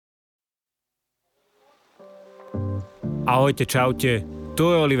Ahojte, čaute, tu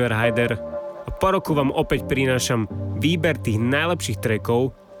je Oliver Heyder a po roku vám opäť prinášam výber tých najlepších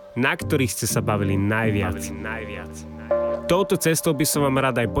trackov, na ktorých ste sa bavili najviac. Touto cestou by som vám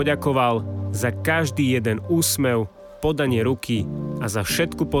rád aj poďakoval za každý jeden úsmev, podanie ruky a za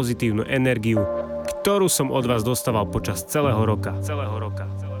všetku pozitívnu energiu, ktorú som od vás dostával počas celého roka.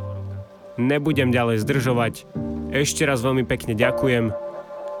 Nebudem ďalej zdržovať, ešte raz veľmi pekne ďakujem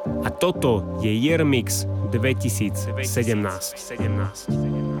a toto je Yearmix 2017.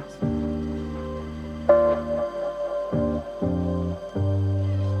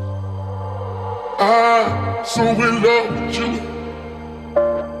 I'm so in love with you.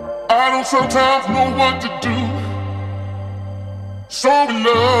 I don't sometimes know what to do. So in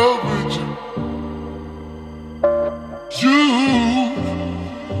love with you.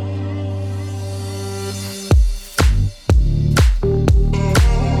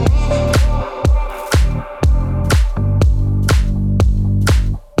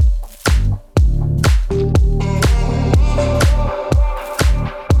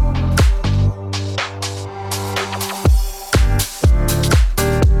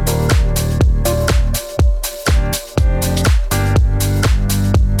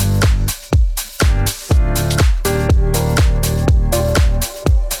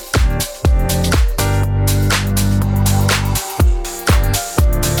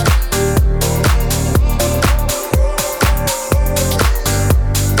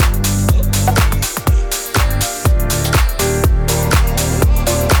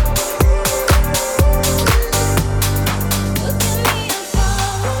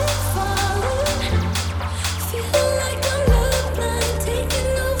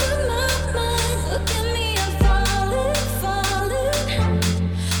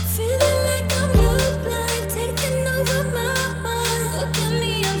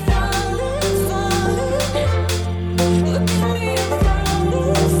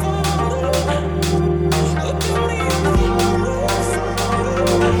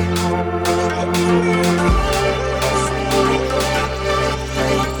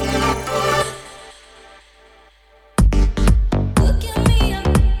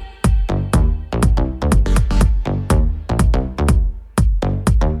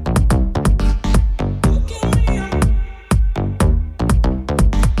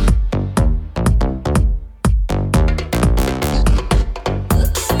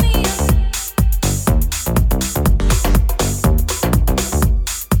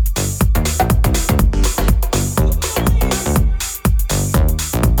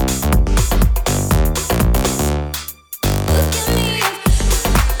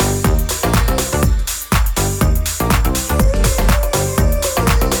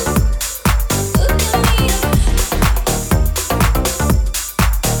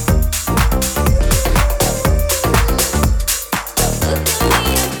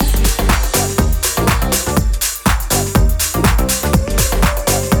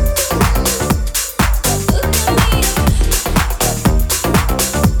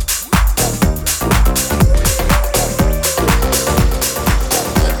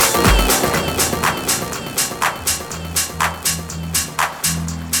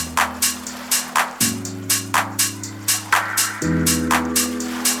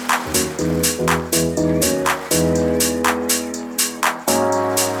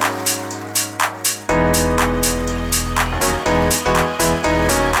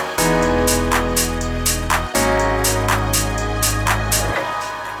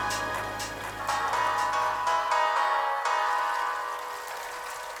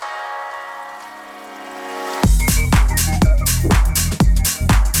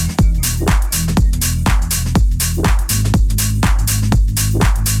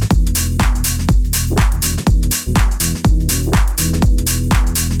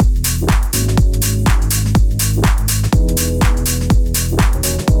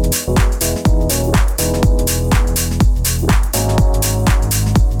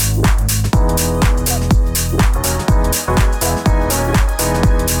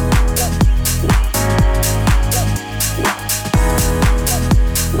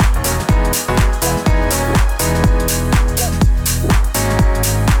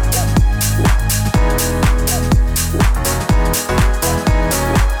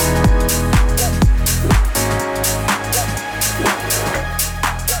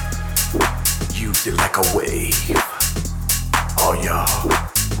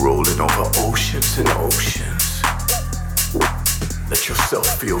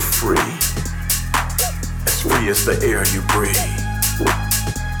 As the air you breathe.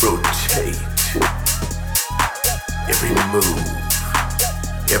 Rotate. Every move,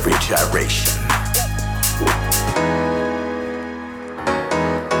 every gyration.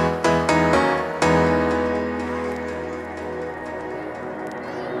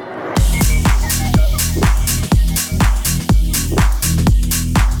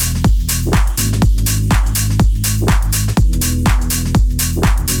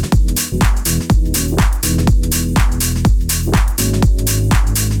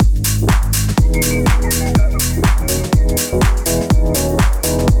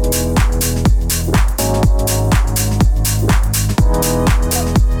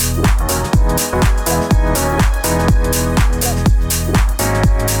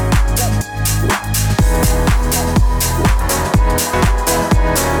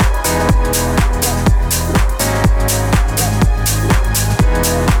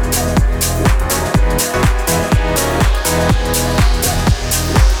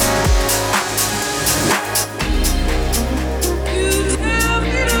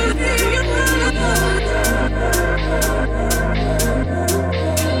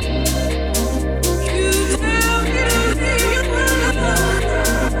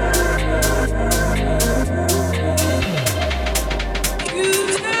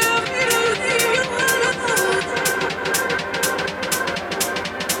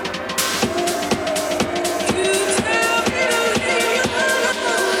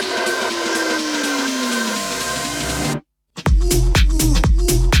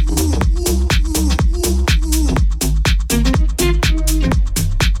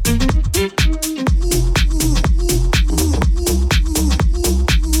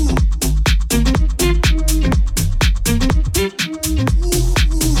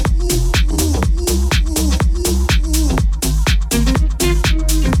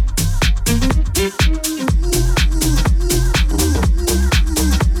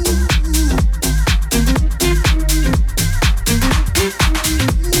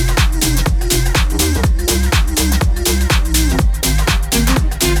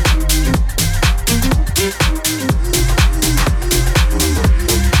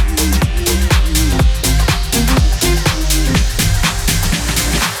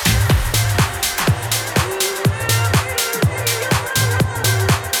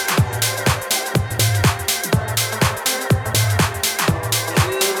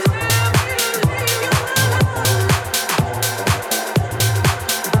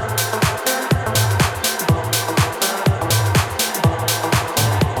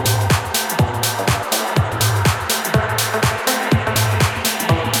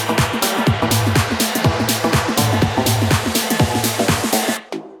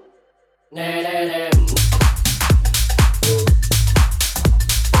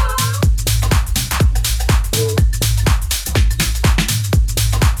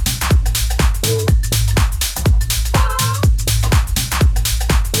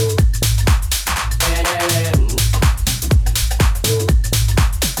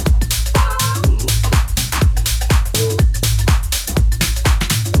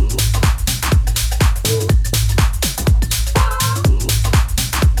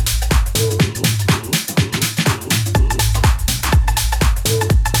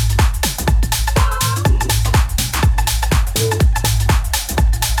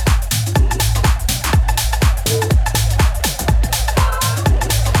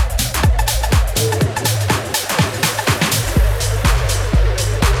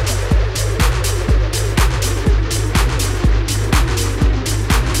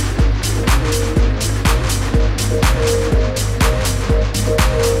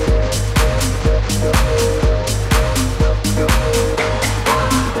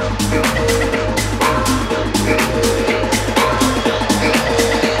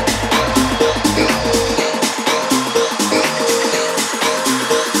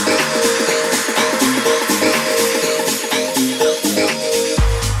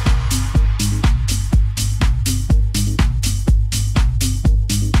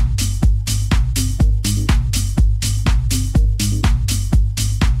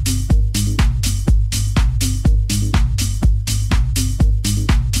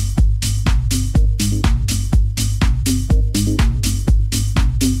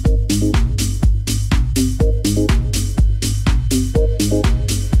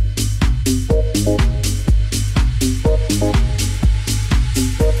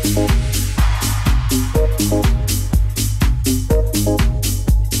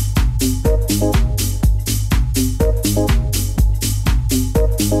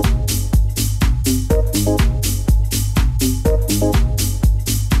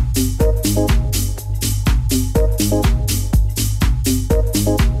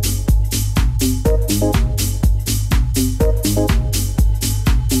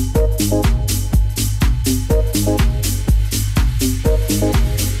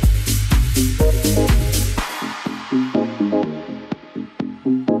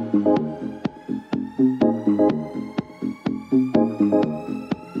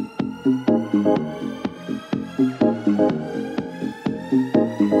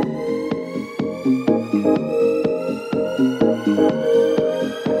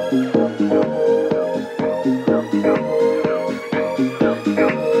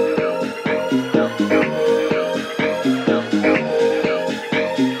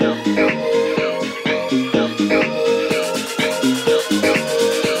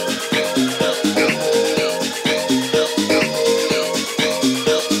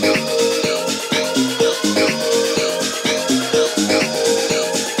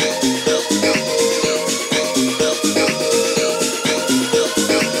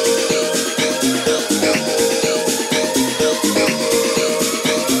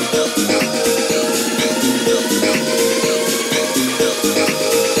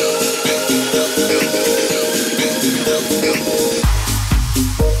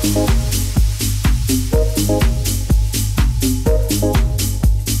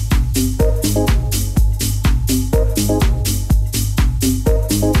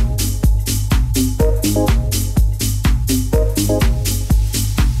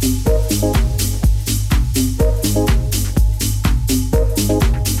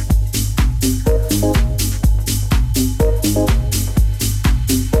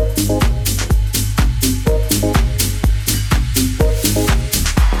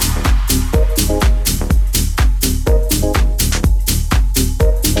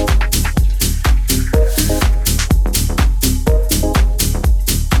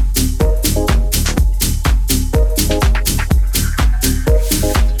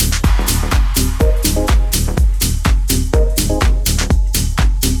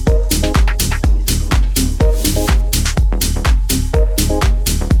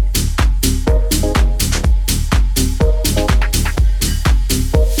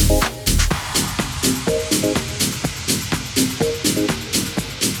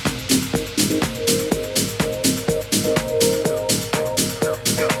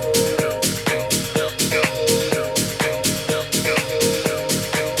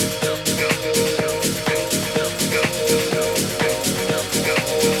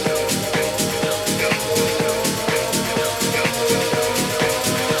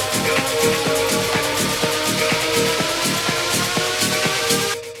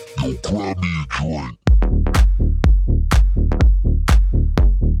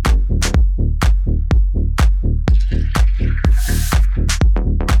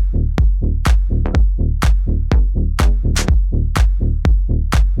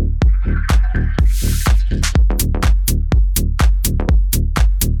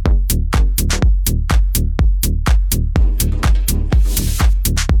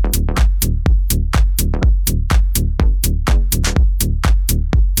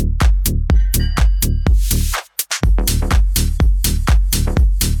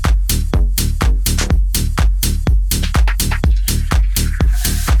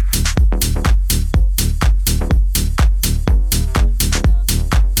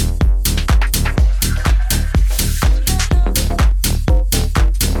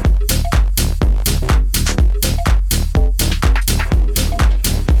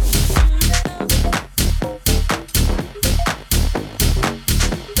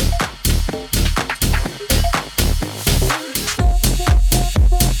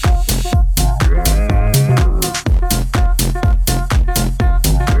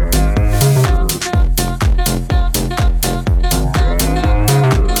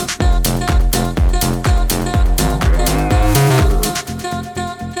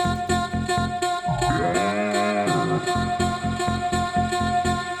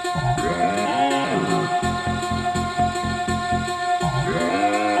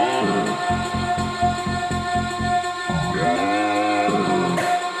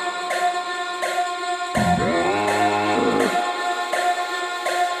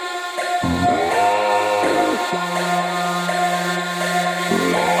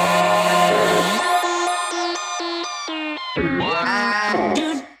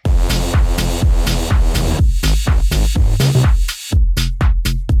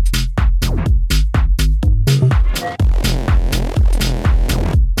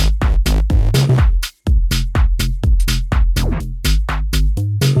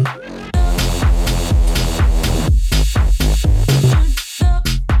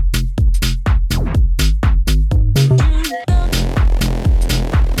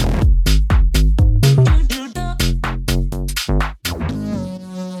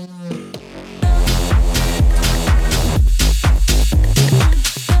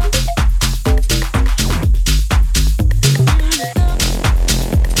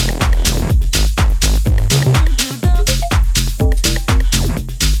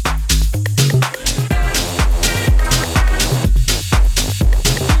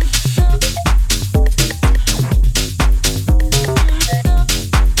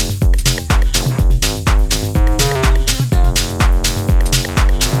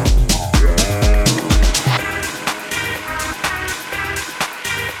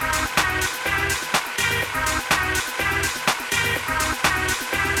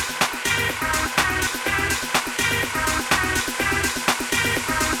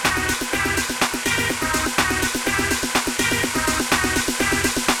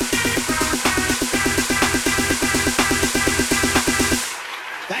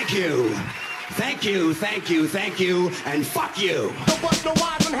 you. Thank you, thank you, thank you, and fuck you.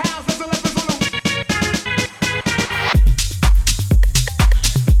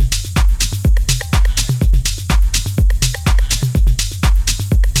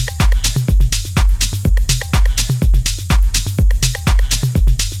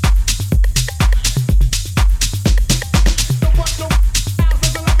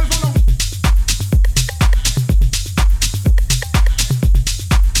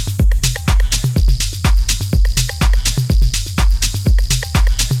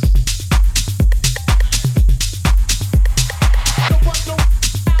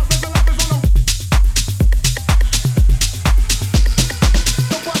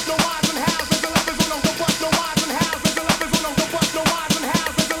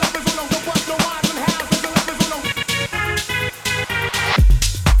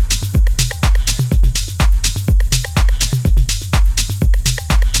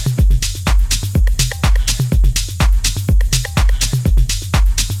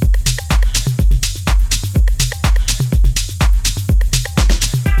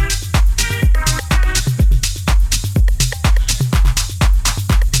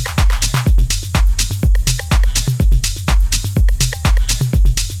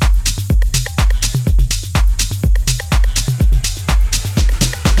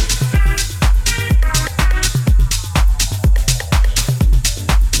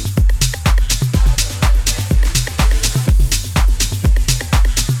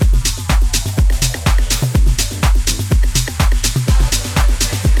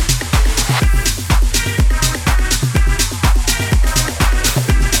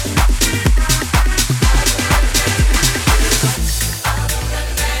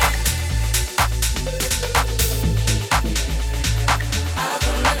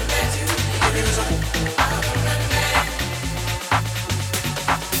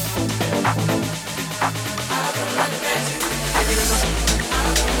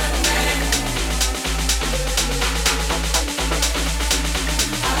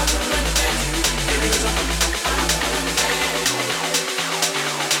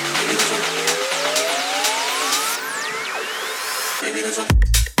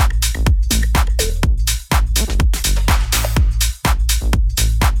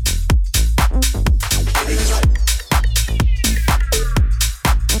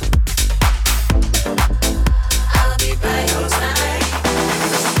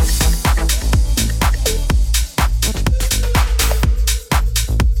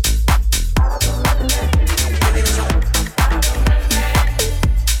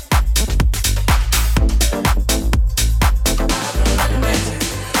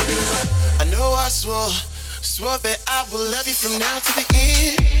 swore that I will love you from now to the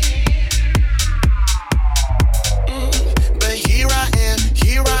end. But here I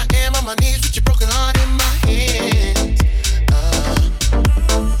am on my knees with your broken heart in my hands.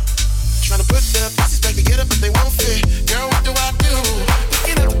 Trying to put the pieces back together, but they won't fit. Girl, what do I do?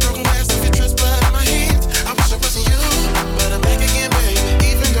 Looking at the broken glass of your trust blood in my hands. I wish it wasn't you, but I'm back again, baby.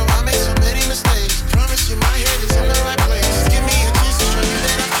 Even though I made so many mistakes, promise you my head is in the right place. Just give me a chance to show you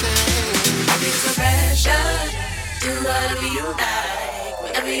that I've changed. It's a pressure, do whatever you like,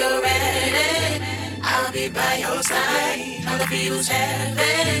 whenever you're ready. I'll be by your side. All the feels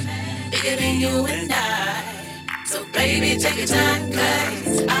heaven, bigger than you and I. So baby, take your time,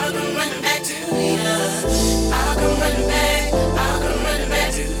 'cause I'll come running back to you. I'll come running back. I'll come running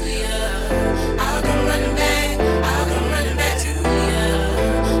back to you. I'll come running back. I'll come running back to you.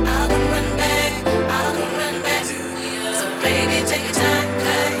 I'll come running back. I'll come running back to you. So baby, take your time,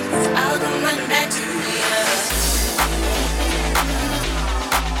 'cause I'll come running back to you.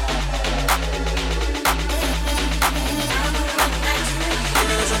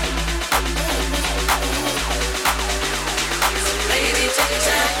 Baby, take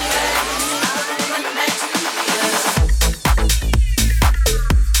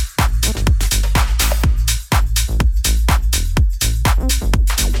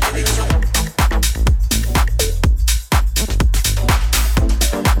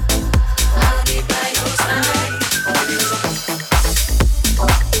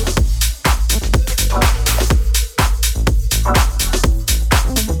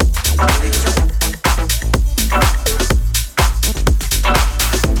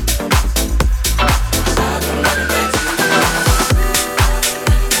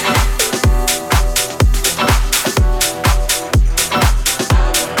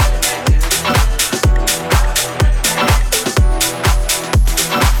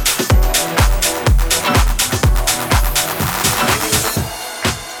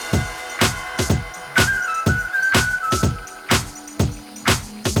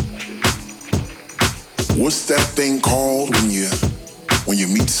thing called when you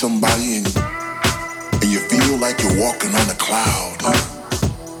meet somebody and you feel like you're walking on a cloud.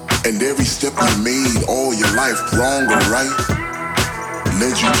 And every step you made all your life, wrong or right,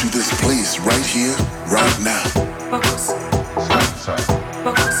 led you to this place right here, right now. Focus. Focus.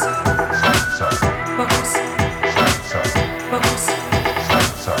 Focus. Focus. Focus. Focus.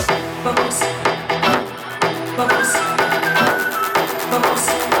 Focus. Focus.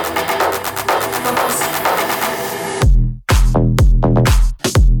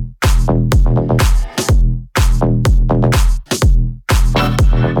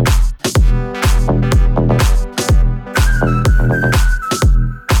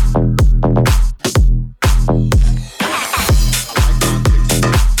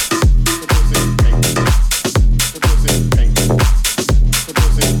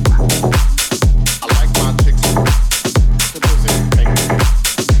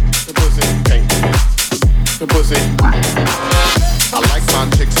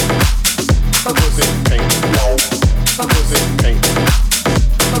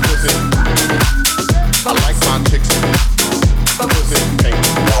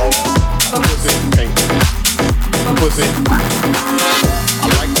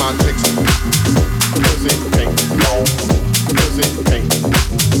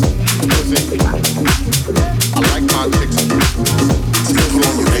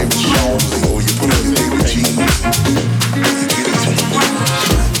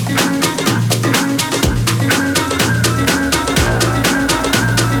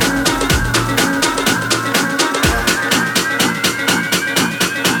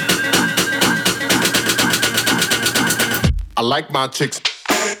 I like my chicks.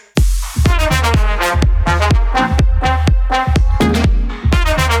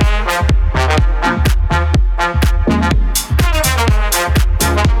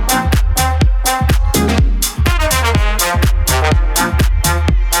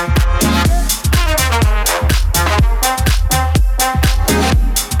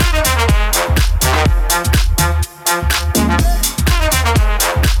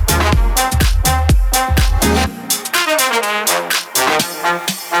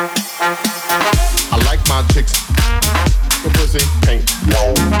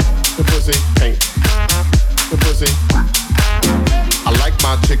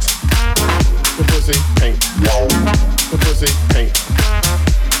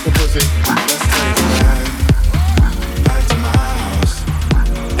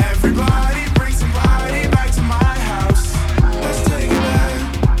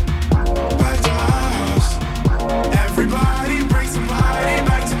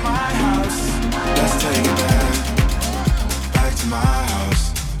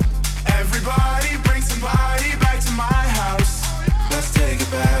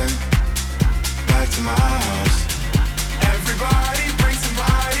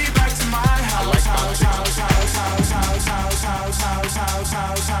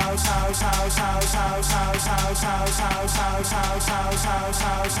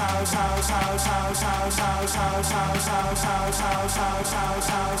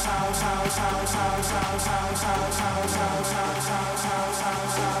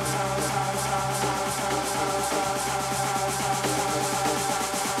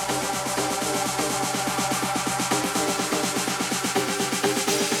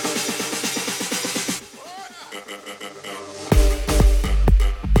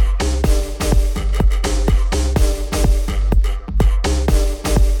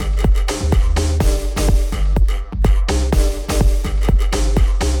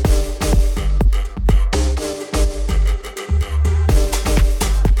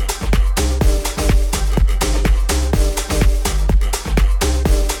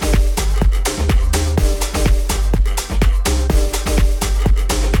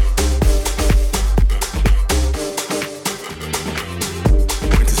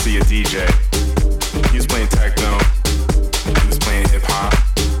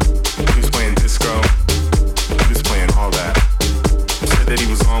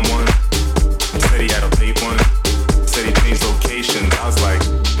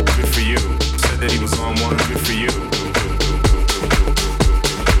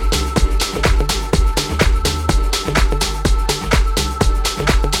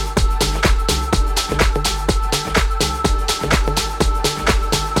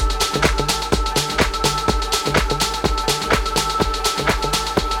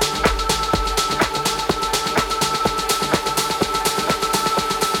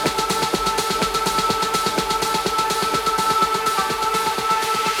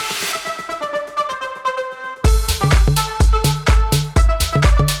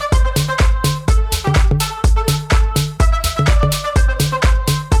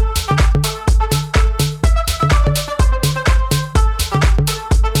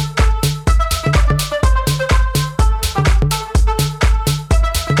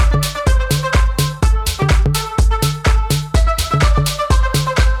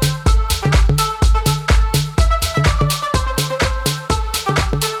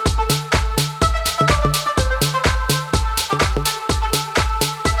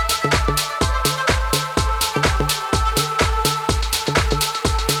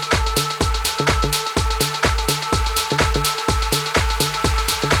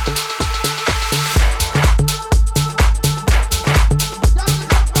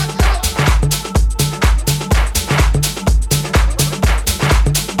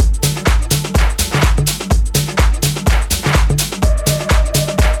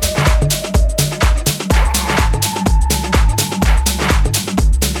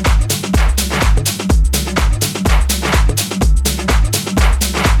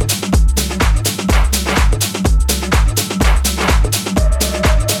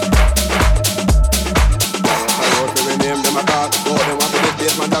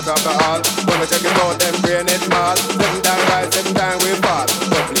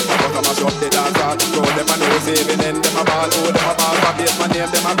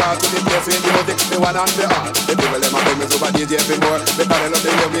 one and the hard. The people them a bring me super DJ for more. Because they love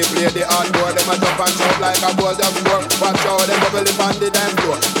the way we play the hardcore. Them a jump and shout like a goal just score. Watch out, them bubble it on the dance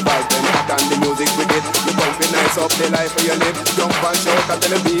floor. The vibe them hot and the music with it. You pump it nice up the life where you live. Jump and shout and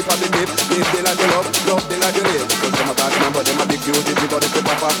tell them beef of the tip. Live the like you love the like you live. Cause them a bad man but them a big beauty. Because if they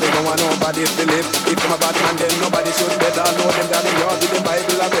pop off they don't want nobody to live. If them a bad man then nobody should better know them down in yard with the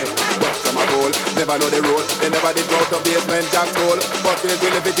Bible a bit. But some a goal, never know the road. They never did go to basement jack soul. But we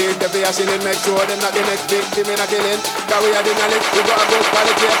will if it is the way a shilling. Make sure them not the next victim in a killing. Cause we are the knowledge. We got a good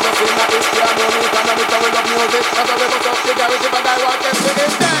quality of plus in a history. I know me economic and we love music. That's why we put up the garage if I die want them to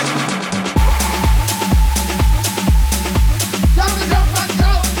get dead.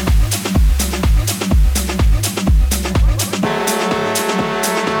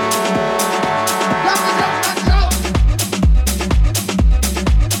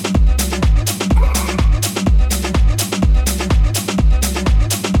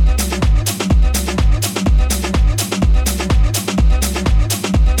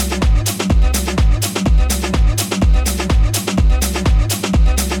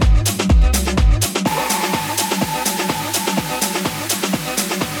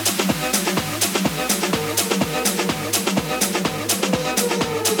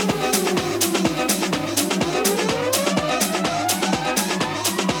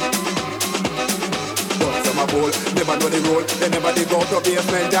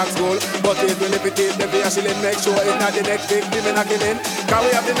 Make sure it's not the next victim in a killing. Cause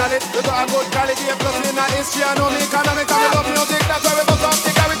we have the knowledge, we got a good quality and plus in a history. I know me economics and we love music. That's why we put up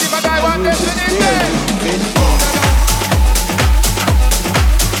the garage if I die one day to the end.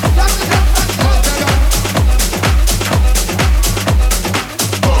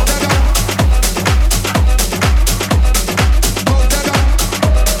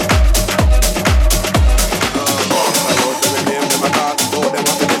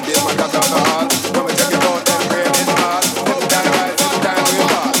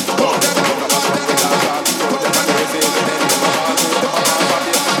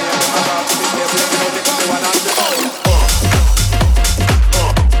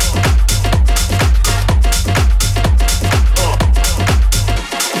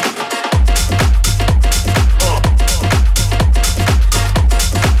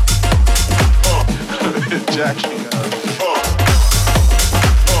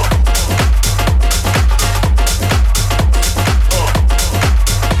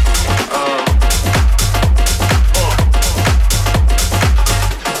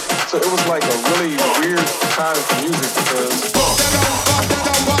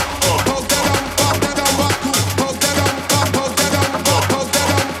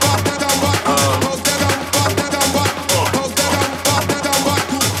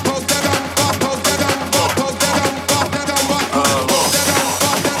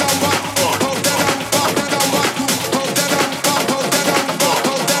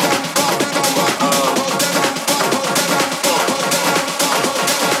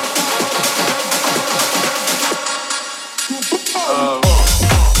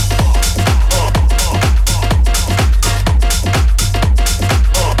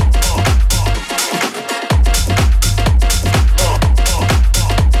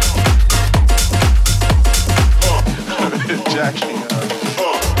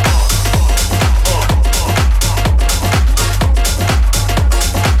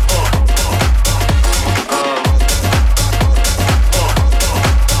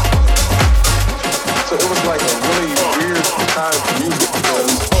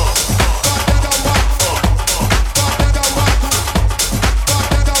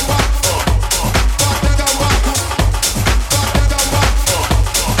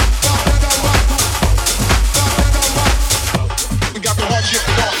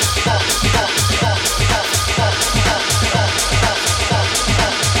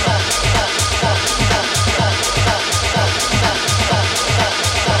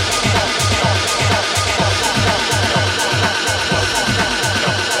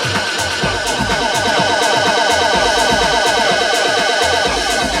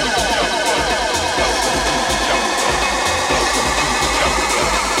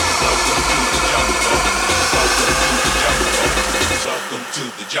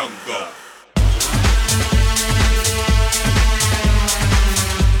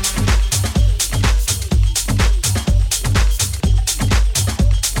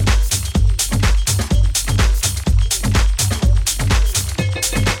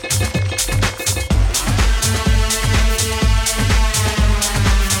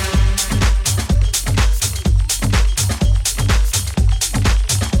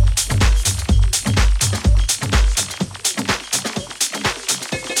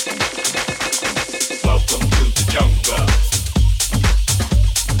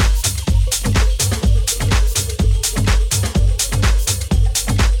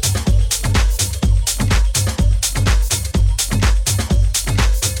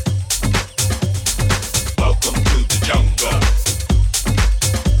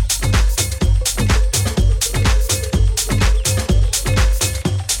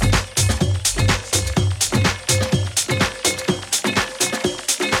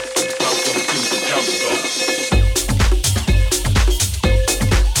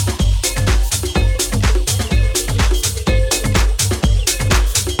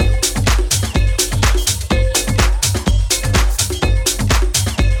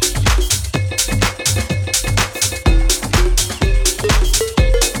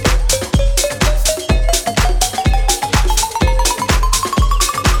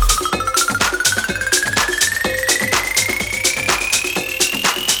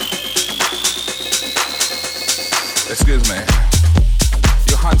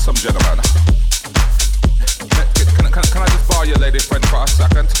 handsome gentleman. Can I just borrow your lady friend for a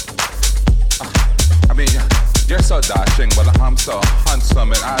second? I mean, you're so dashing, but I'm so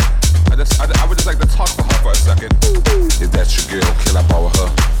handsome, and I would just like to talk to her for a second. Is that your girl? Can I borrow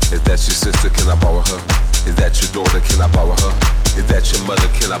her? Is that your sister? Can I borrow her? Is that your daughter? Can I borrow her? Is that your mother?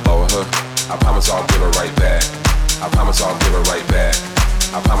 Can I borrow her? I promise I'll give her right back. I promise I'll give her right back.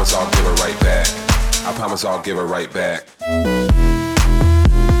 I promise I'll give her right back. I promise I'll give her right back.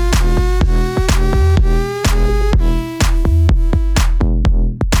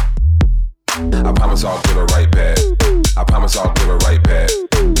 I promise I'll give her right back. I promise I'll give her right back.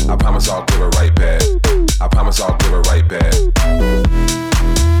 I promise I'll give her right back. I promise I'll give her right back.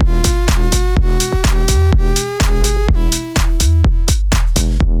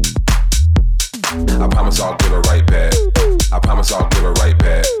 I promise I'll give her right back. I promise I'll give her right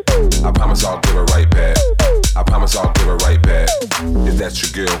back. I promise I'll give her right back. I promise I'll give her right back. Is that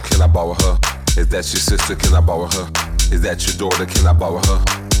your girl? Can I borrow her? Is that your sister? Can I borrow her? Is that your daughter? Can I borrow her?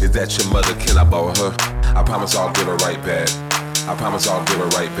 Is that your mother? Can I borrow her? I promise I'll give her right back. I promise I'll give her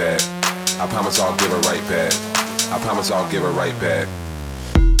right back. I promise I'll give her right back. I promise I'll give her right back.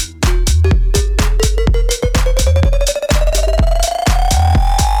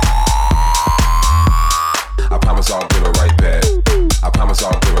 I promise I'll give her right back. I promise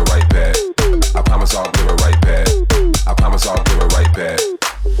I'll give her right back. I promise I'll give her right back. I promise I'll give her right back.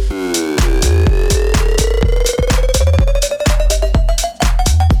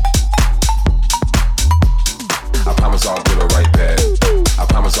 I promise I'll give her right back. I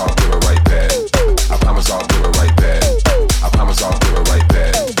promise I'll give her right back. I promise I'll give her right back. I promise I'll give her right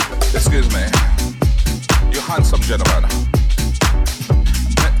back. Excuse me, you handsome gentleman.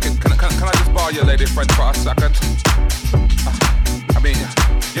 Can I just borrow your lady friend for a second? I mean,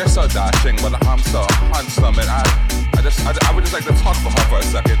 you're so dashing, but I'm so handsome, and I would just like to talk to her for a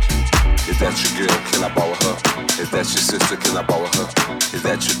second. Is that your girl? Can I borrow her? Is that your sister? Can I borrow her? Is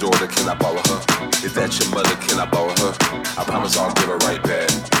that your daughter? Can I borrow her? Is that your mother? Can I borrow her? I promise I'll give her right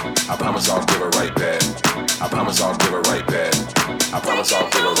back. I promise I'll give her right back. I promise I'll give her right back. I promise I'll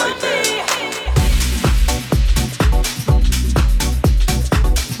give her right back.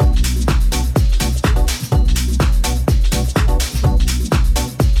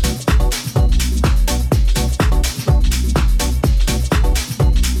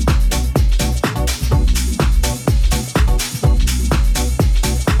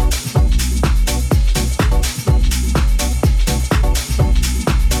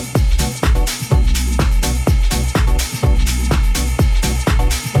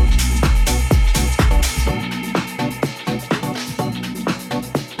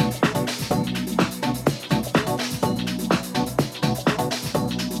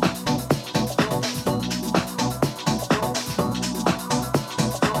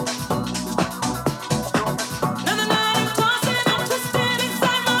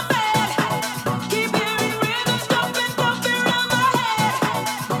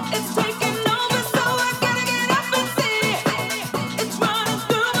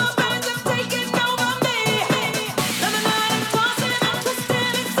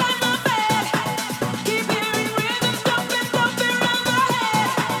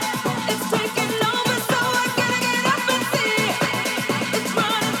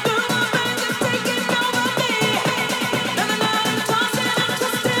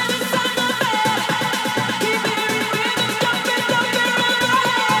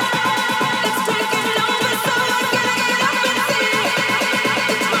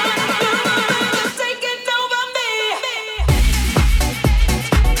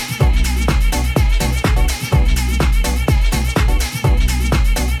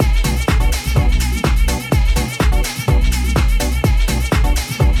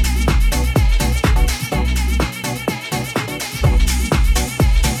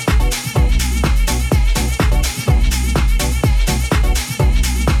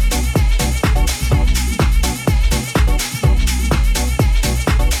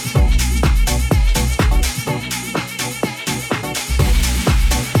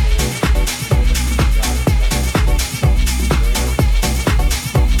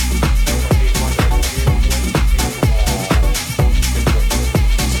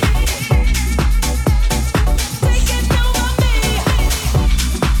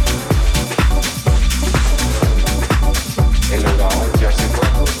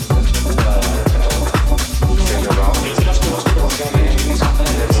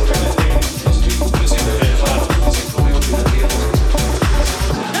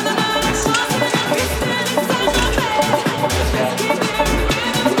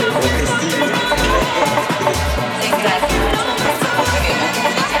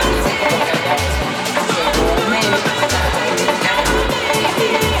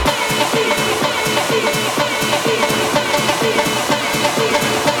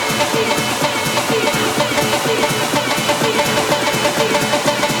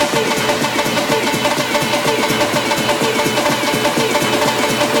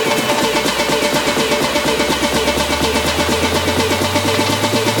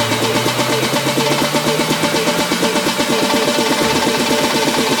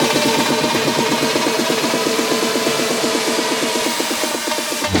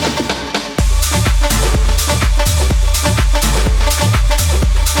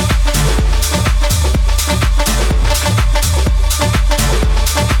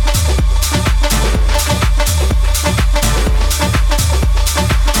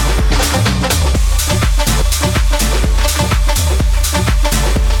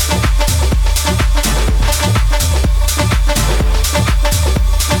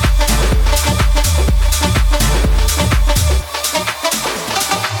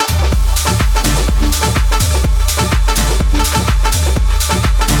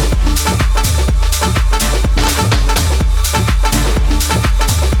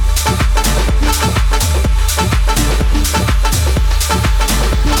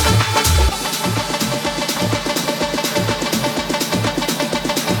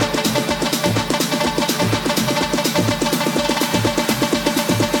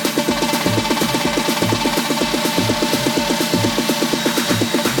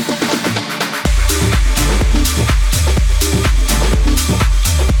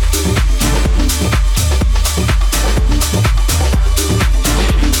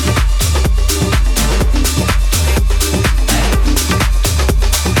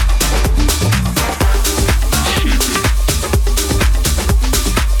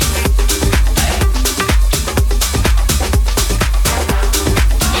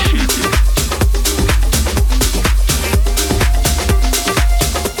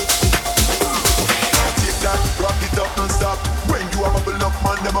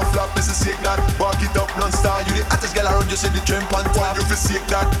 that, walk it up non-stop. You the hottest girl around, you see the tramp on top. You forsake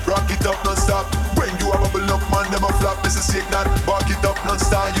that, rock it up non-stop. When you a bubble up, man, them a flop. This is sick that, walk it up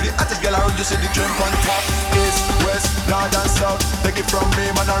non-stop. You the hottest girl around, you see the tramp on top. East, west, north and south. Take it from me,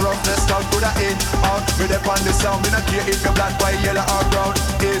 man, a roughness out. Put a in, out, with up on the sound. Me not care if you're black, white, yellow or brown.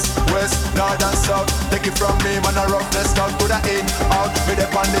 East, west, north and south. Take it from me, man, a roughness out. Put a in, out, with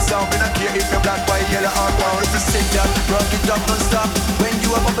up on the sound. Me not care if you're black, white, yellow or brown. If you sick that, rock it up non-stop. When you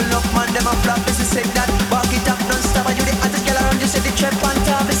a bubble up, man, them a flop. This is sick that, walk it up non-stop. And you the hottest girl around, you see the trap on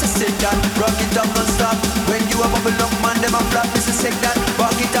top. This is sick that, rock it up non-stop. When you a bubble up, man, them a flop. This is sick that,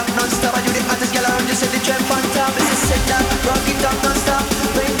 walk it up non-stop. And you the hottest girl around, you see the trap on top. This is sick that, rock it up non-stop.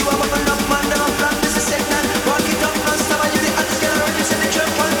 When you a bubble up, man, them a flop. This is sick that, walk it up non-stop. And you the hottest girl around, you see the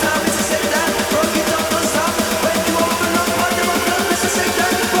trap on top. This is sick that, rock it up non-stop. When you a bubble up, man, them a flop. This is sick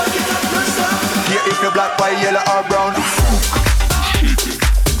that, rock it up non-stop. Care if you're black, white, yellow or brown.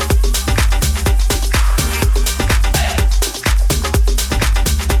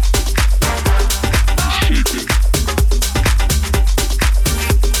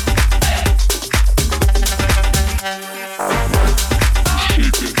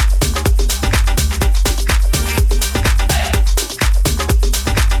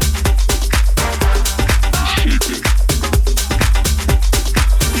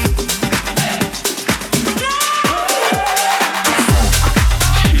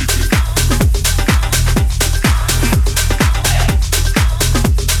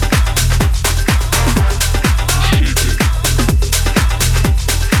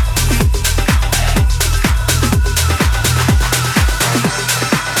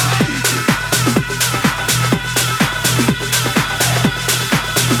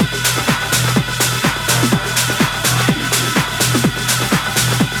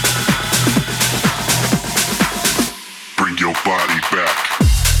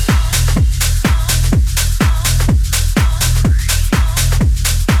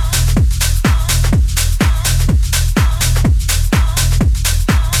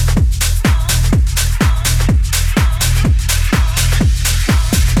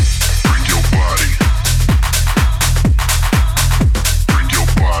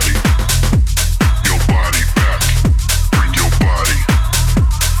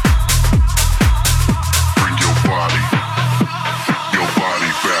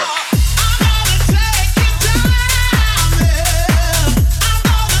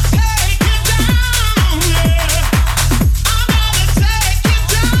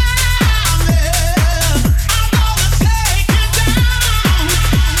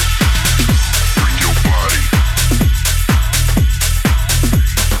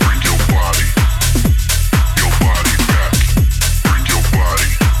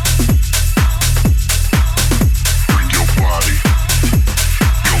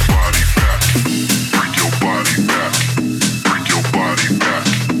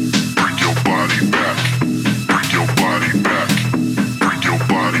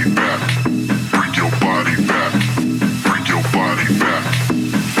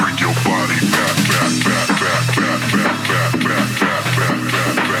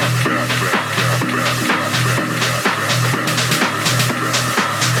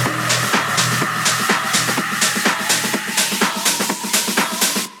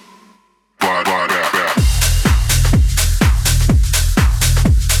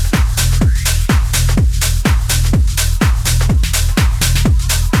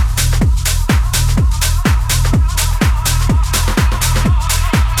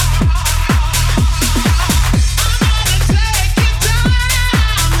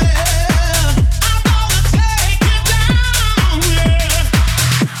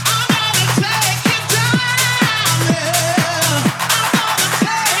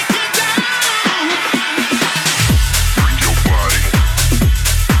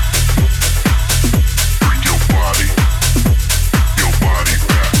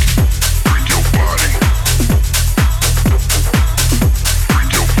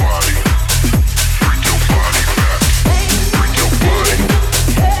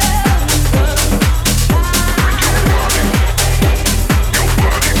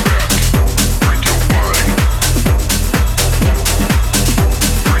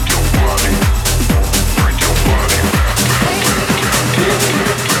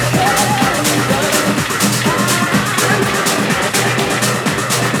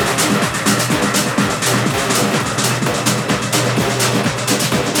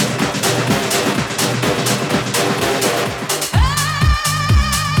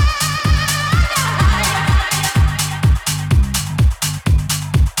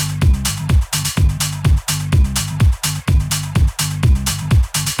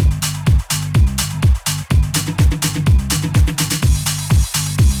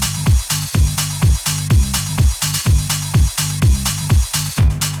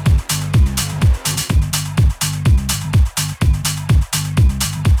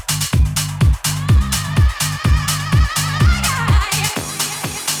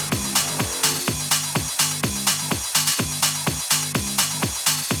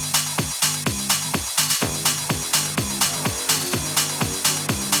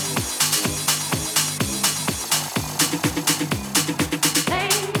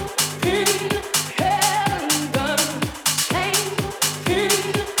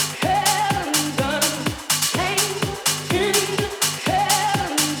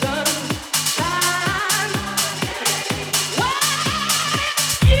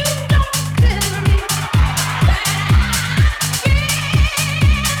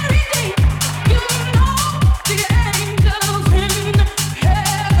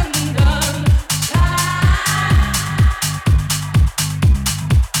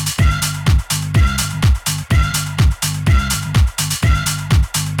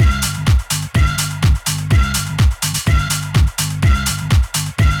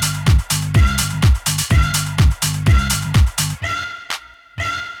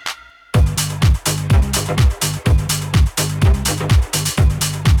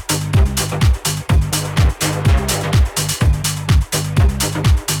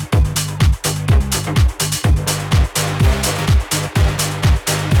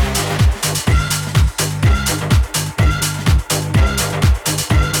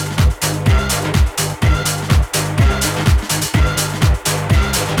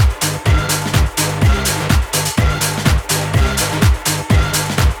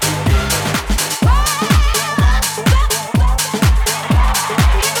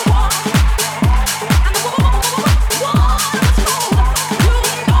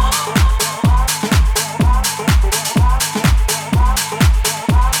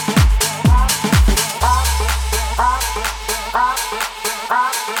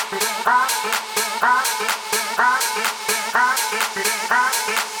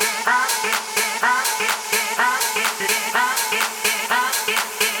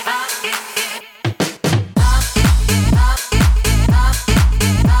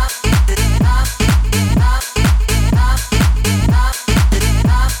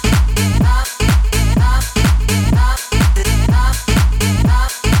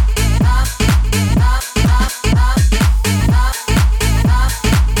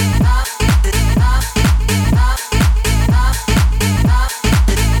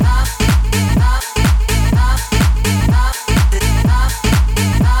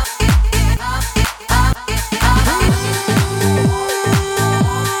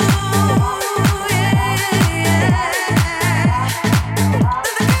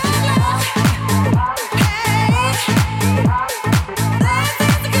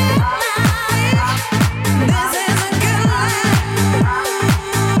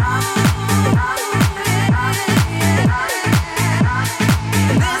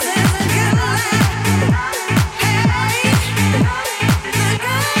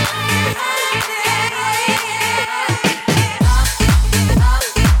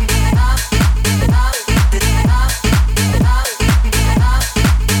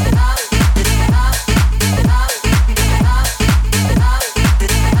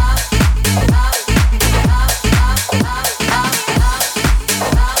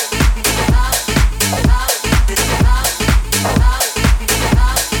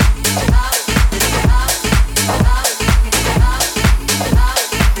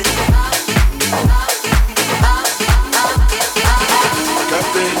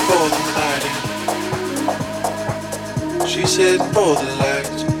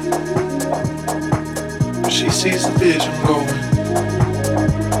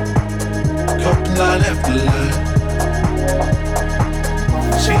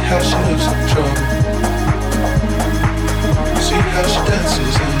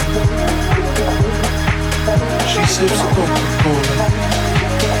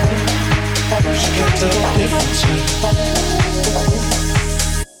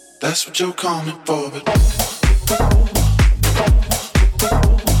 That's what you're coming for, but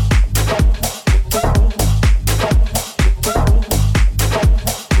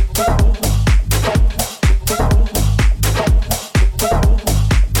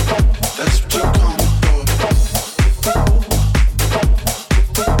That's what you're coming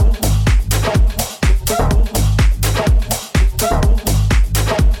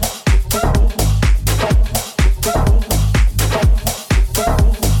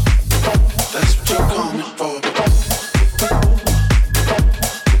for.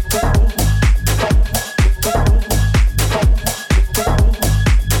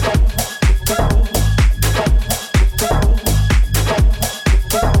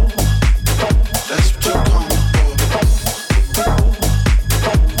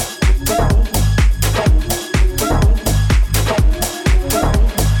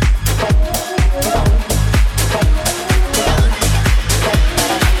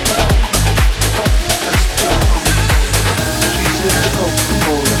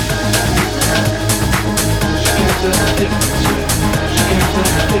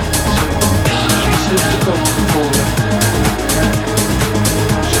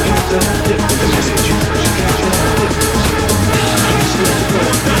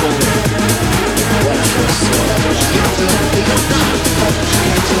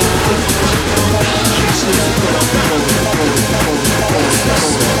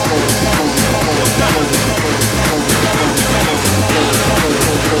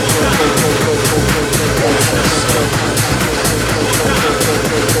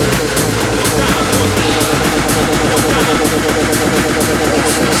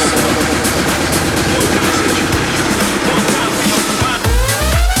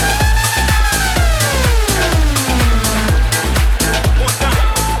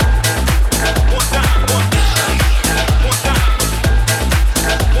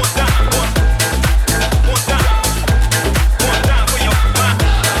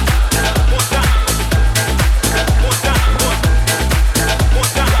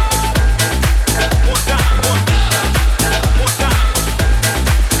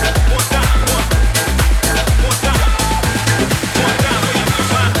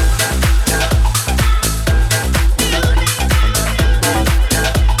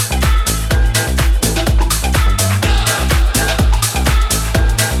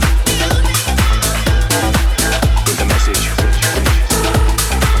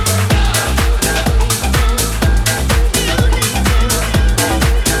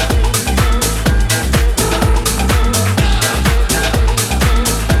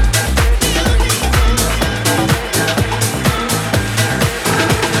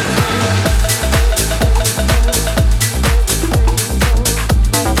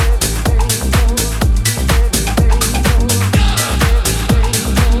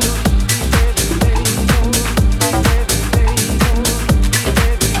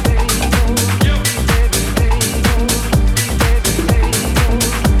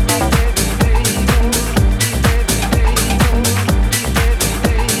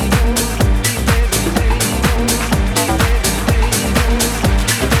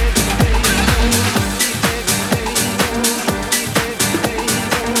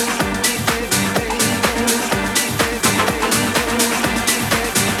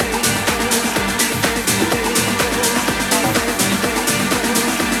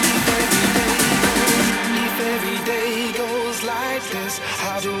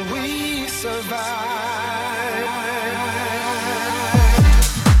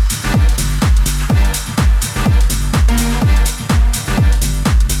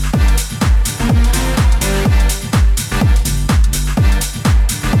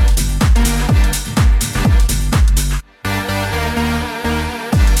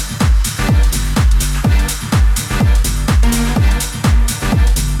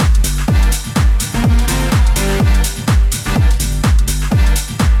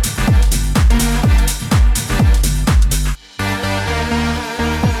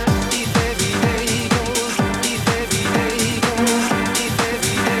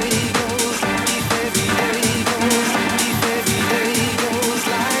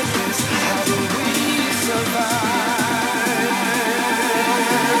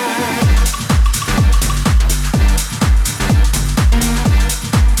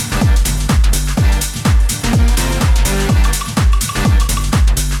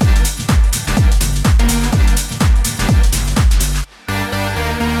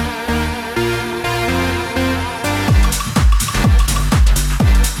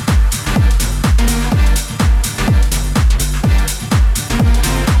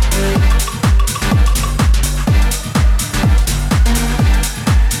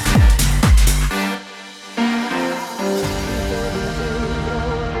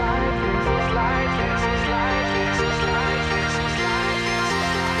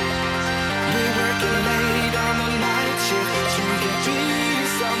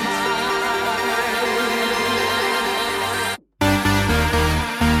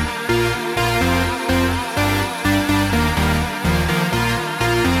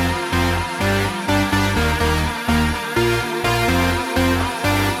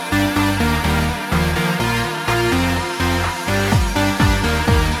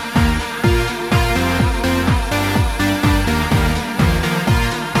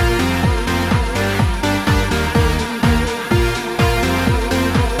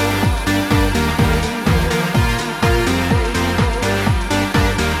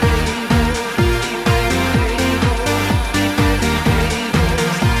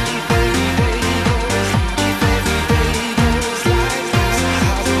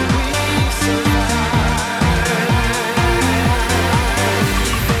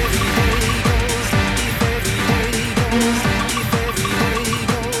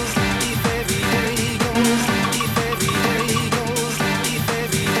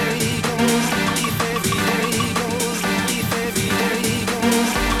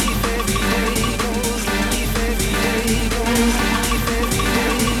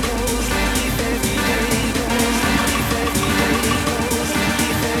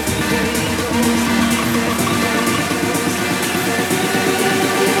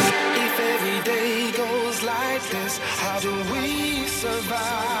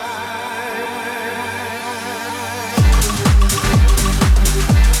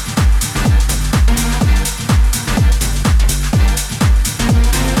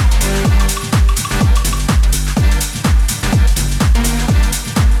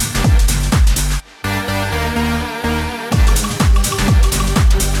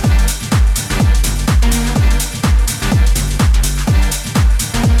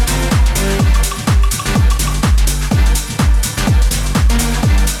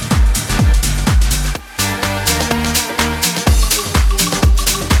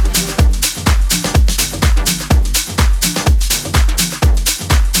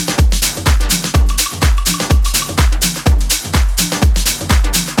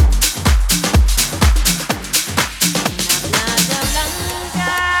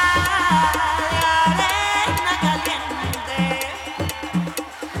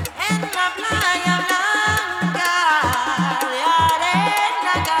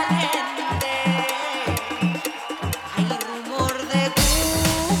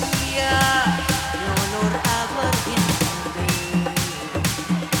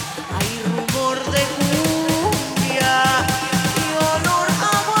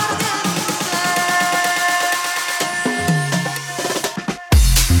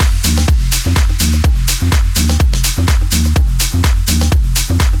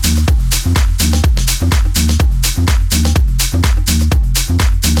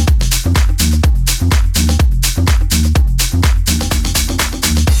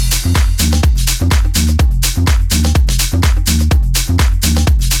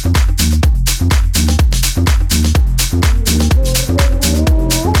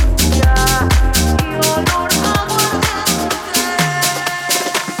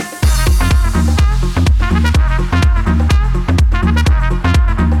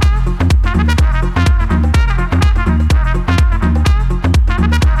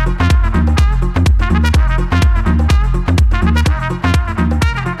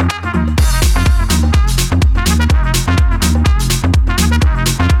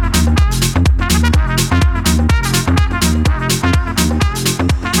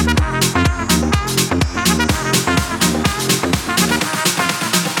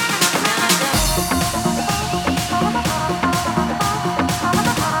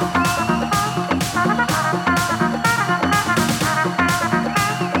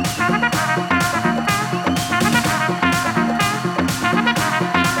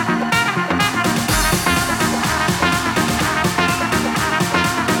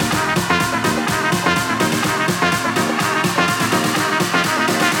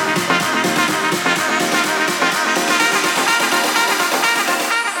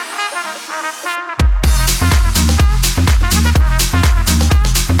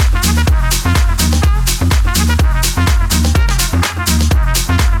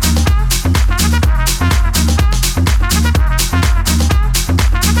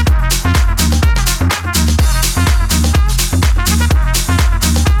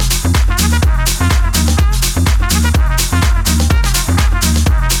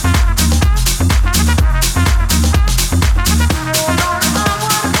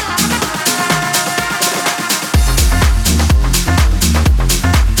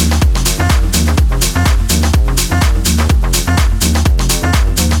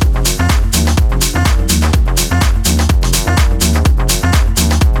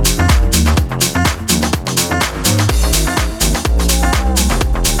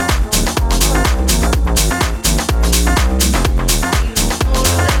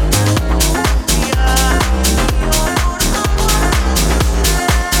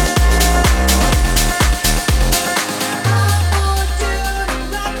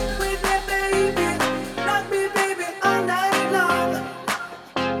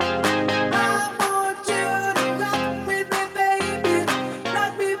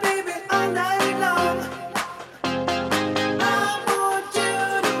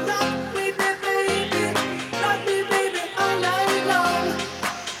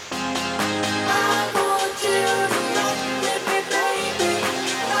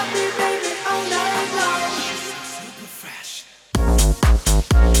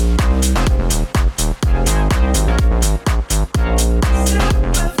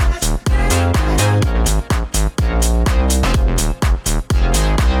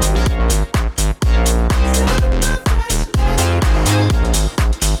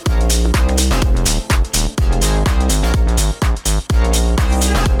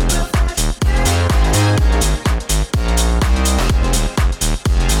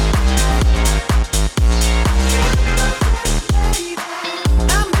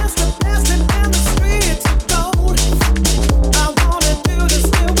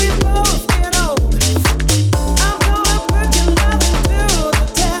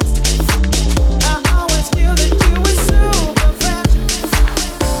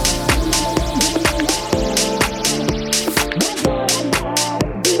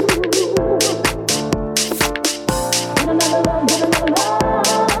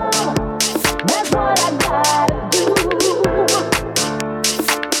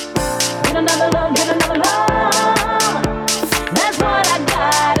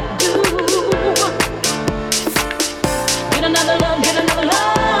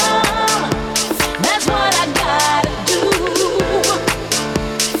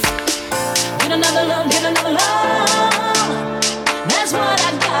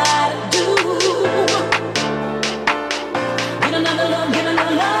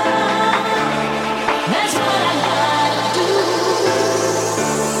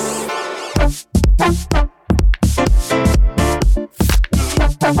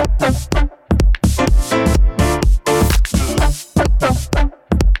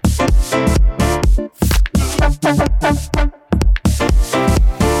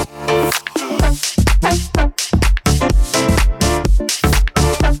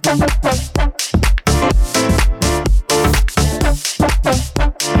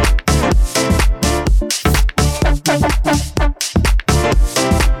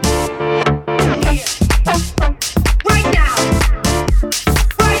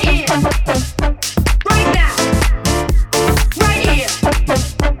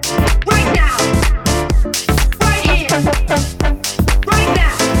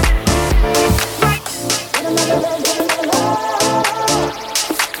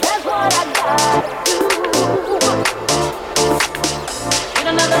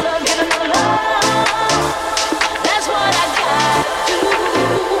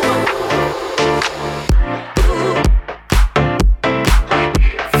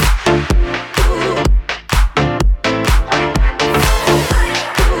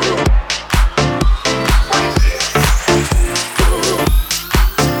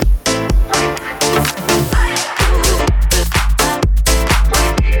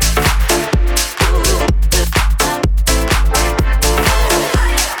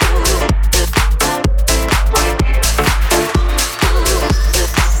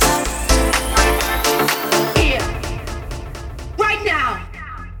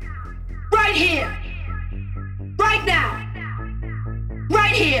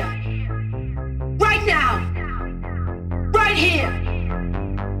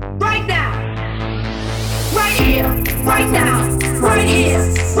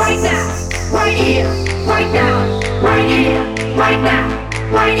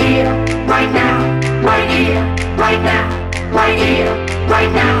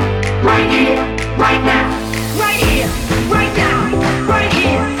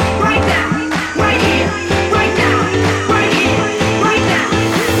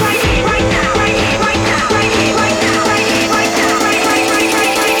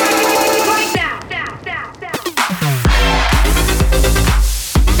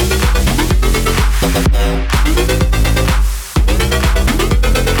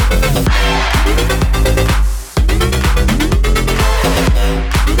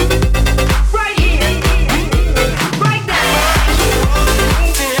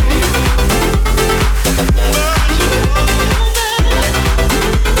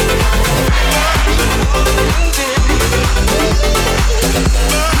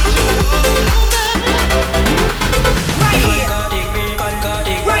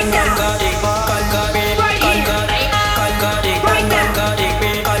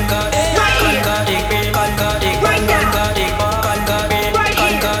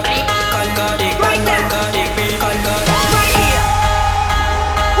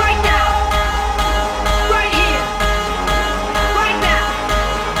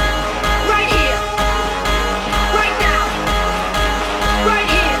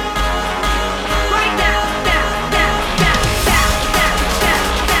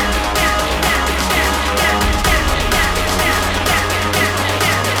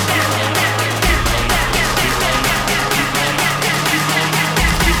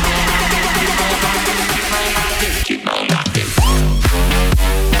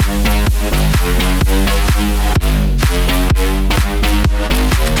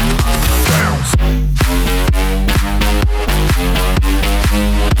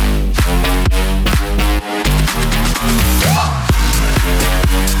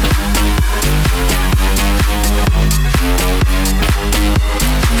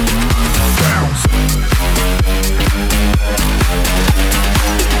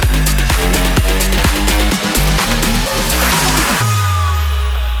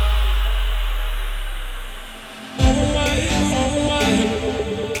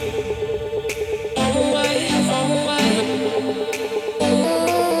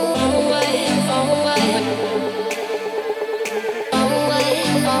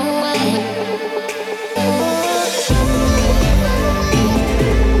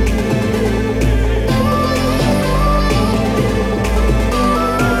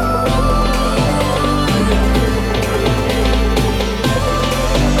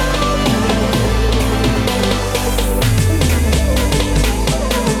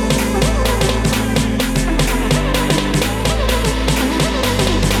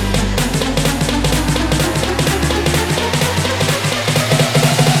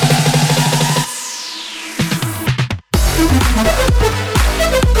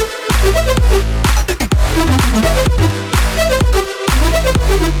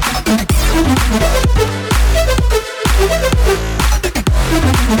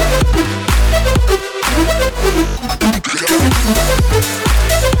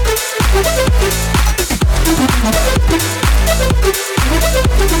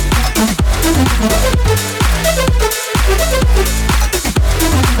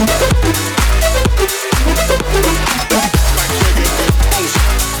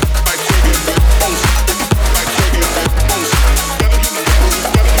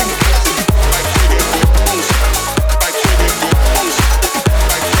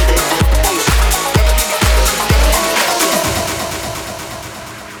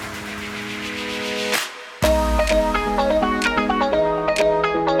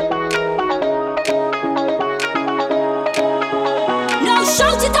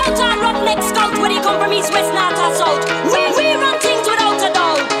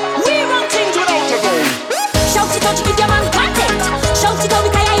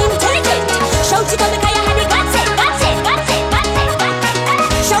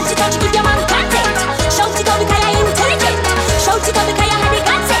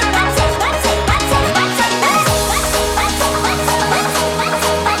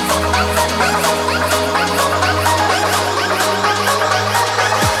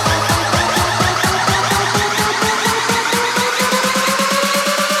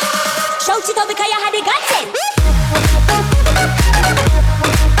 Shout it out because you had the guts in.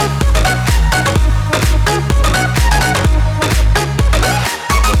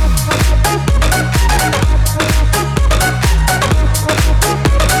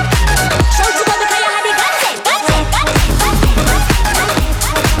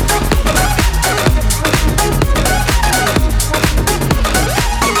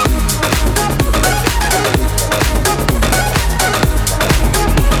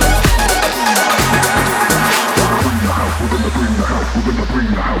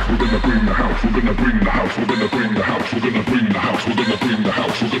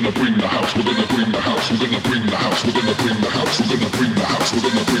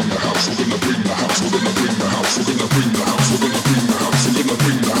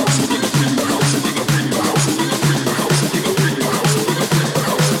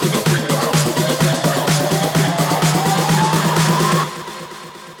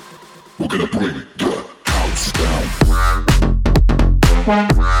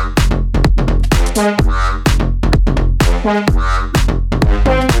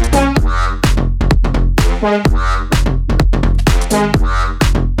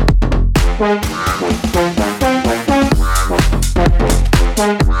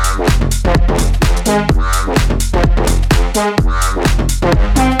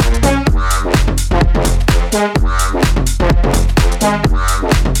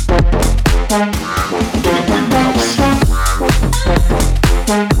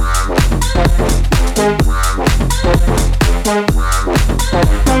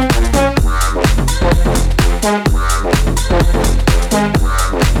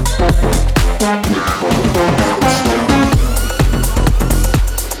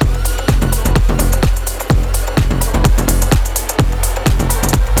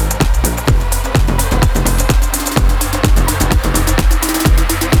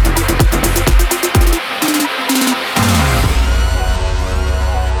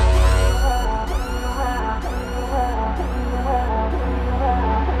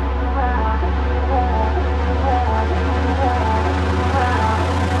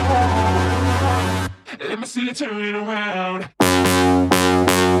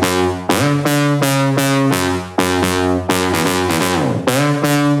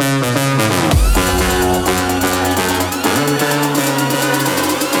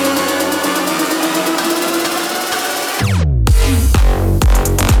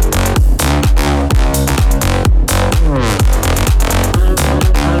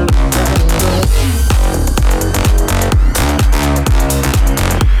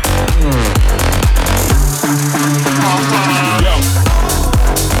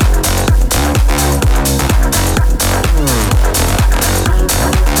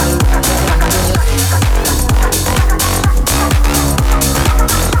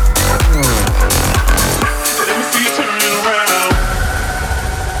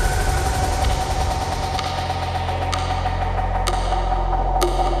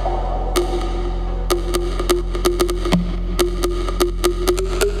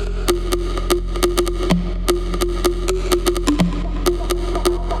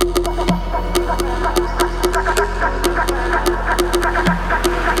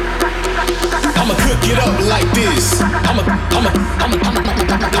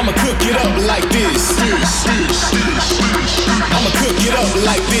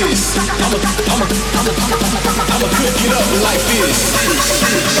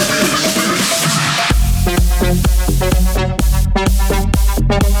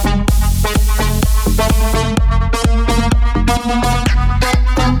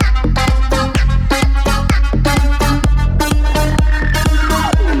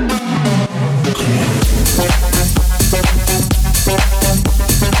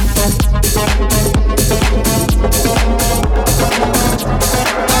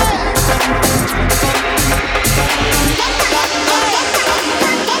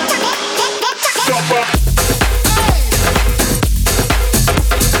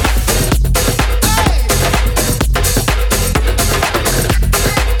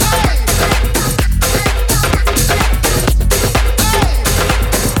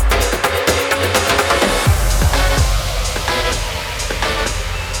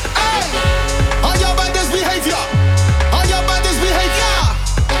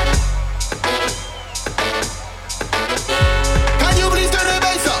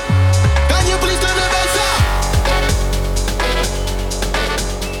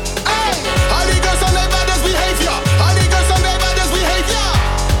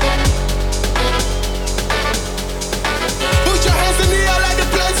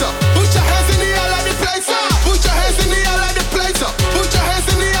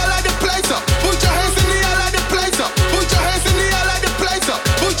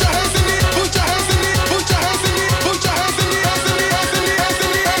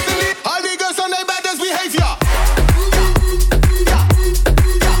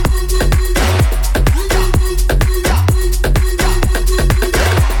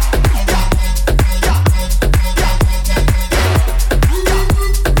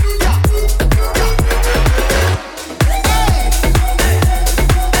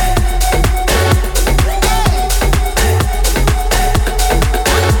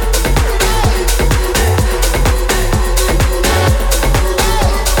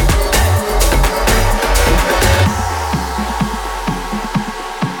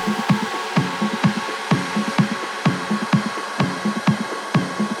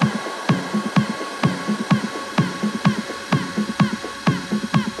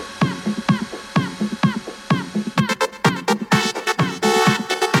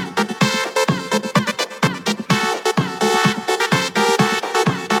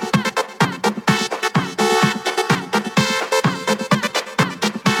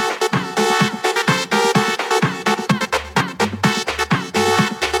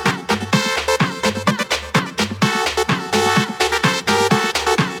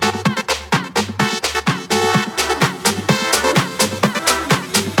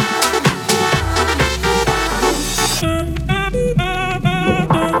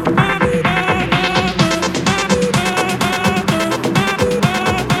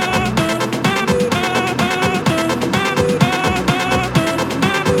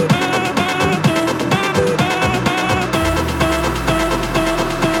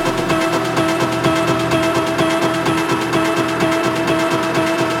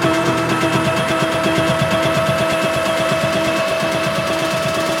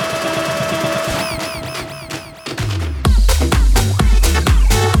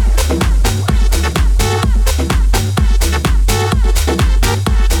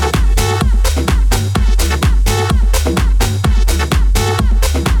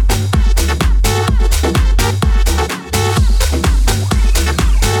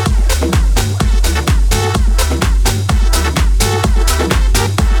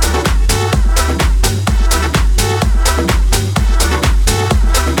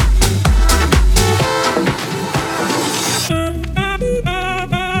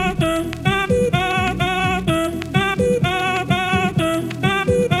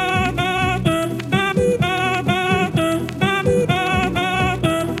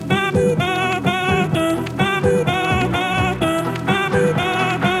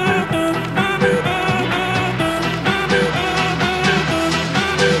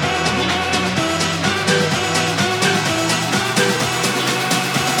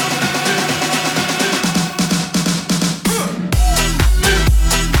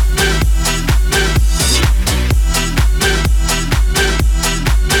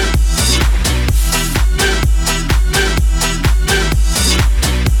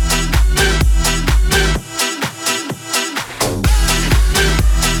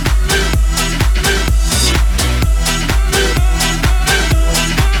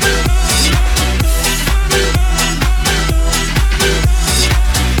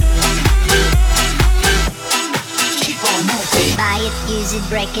 use it,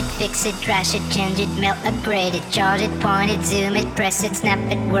 break it, fix it, trash it, change it, melt, upgrade it, charge it, point it, zoom it, press it, snap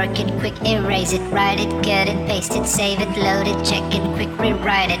it, work it, quick erase it, write it, cut it, paste it, save it, load it, check it, quick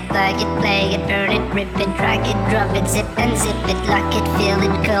rewrite it, plug it, play it, burn it, rip it, drag it, drop it, zip and zip it, lock it, fill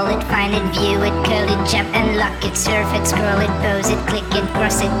it, curl it, find it, view it, curl it, jump and lock it, surf it, scroll it, pose it, click it,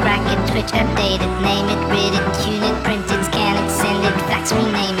 cross it, crack it, switch, update it, name it, read it, tune it, print it, scan it, send it, fax,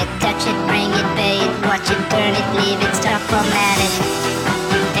 rename it, touch it, bring it, pay it, watch it, turn it, leave it, stop, format it.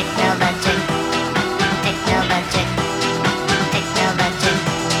 Technologic, technologic, technologic,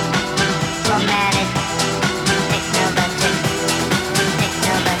 format it. Technologic,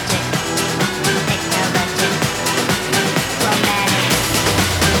 technologic, technologic, format it.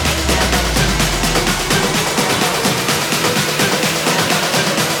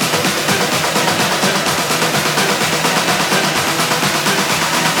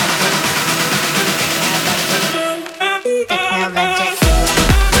 Technologic.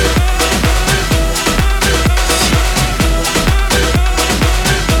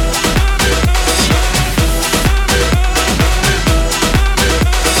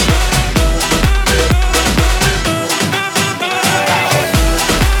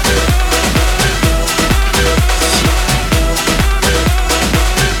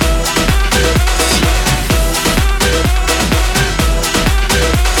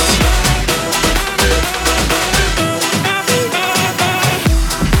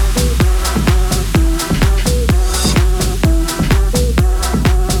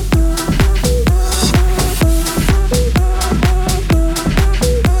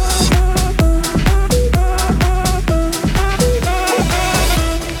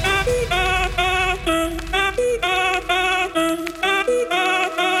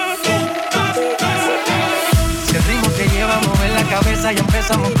 Ya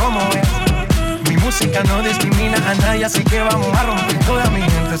empezamos como es. Mi música no discrimina a nadie, así que vamos a romper. Toda mi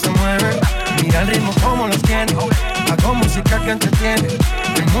gente se mueve. Mira el ritmo como los tiene. Hago música que entretiene.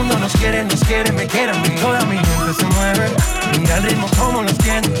 El mundo nos quiere, me quiere a mí. Toda mi gente se mueve. Mira el ritmo como los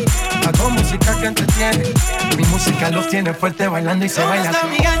tiene. Hago música que entretiene. Mi música los tiene fuerte bailando y se baila así.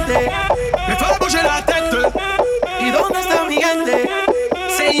 ¿Dónde está mi gente? Me fue a bouger la tête. ¿Y dónde está mi gente?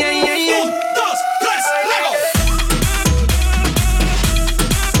 Say yeah, yeah, yeah. 1, 2, 3, Lego.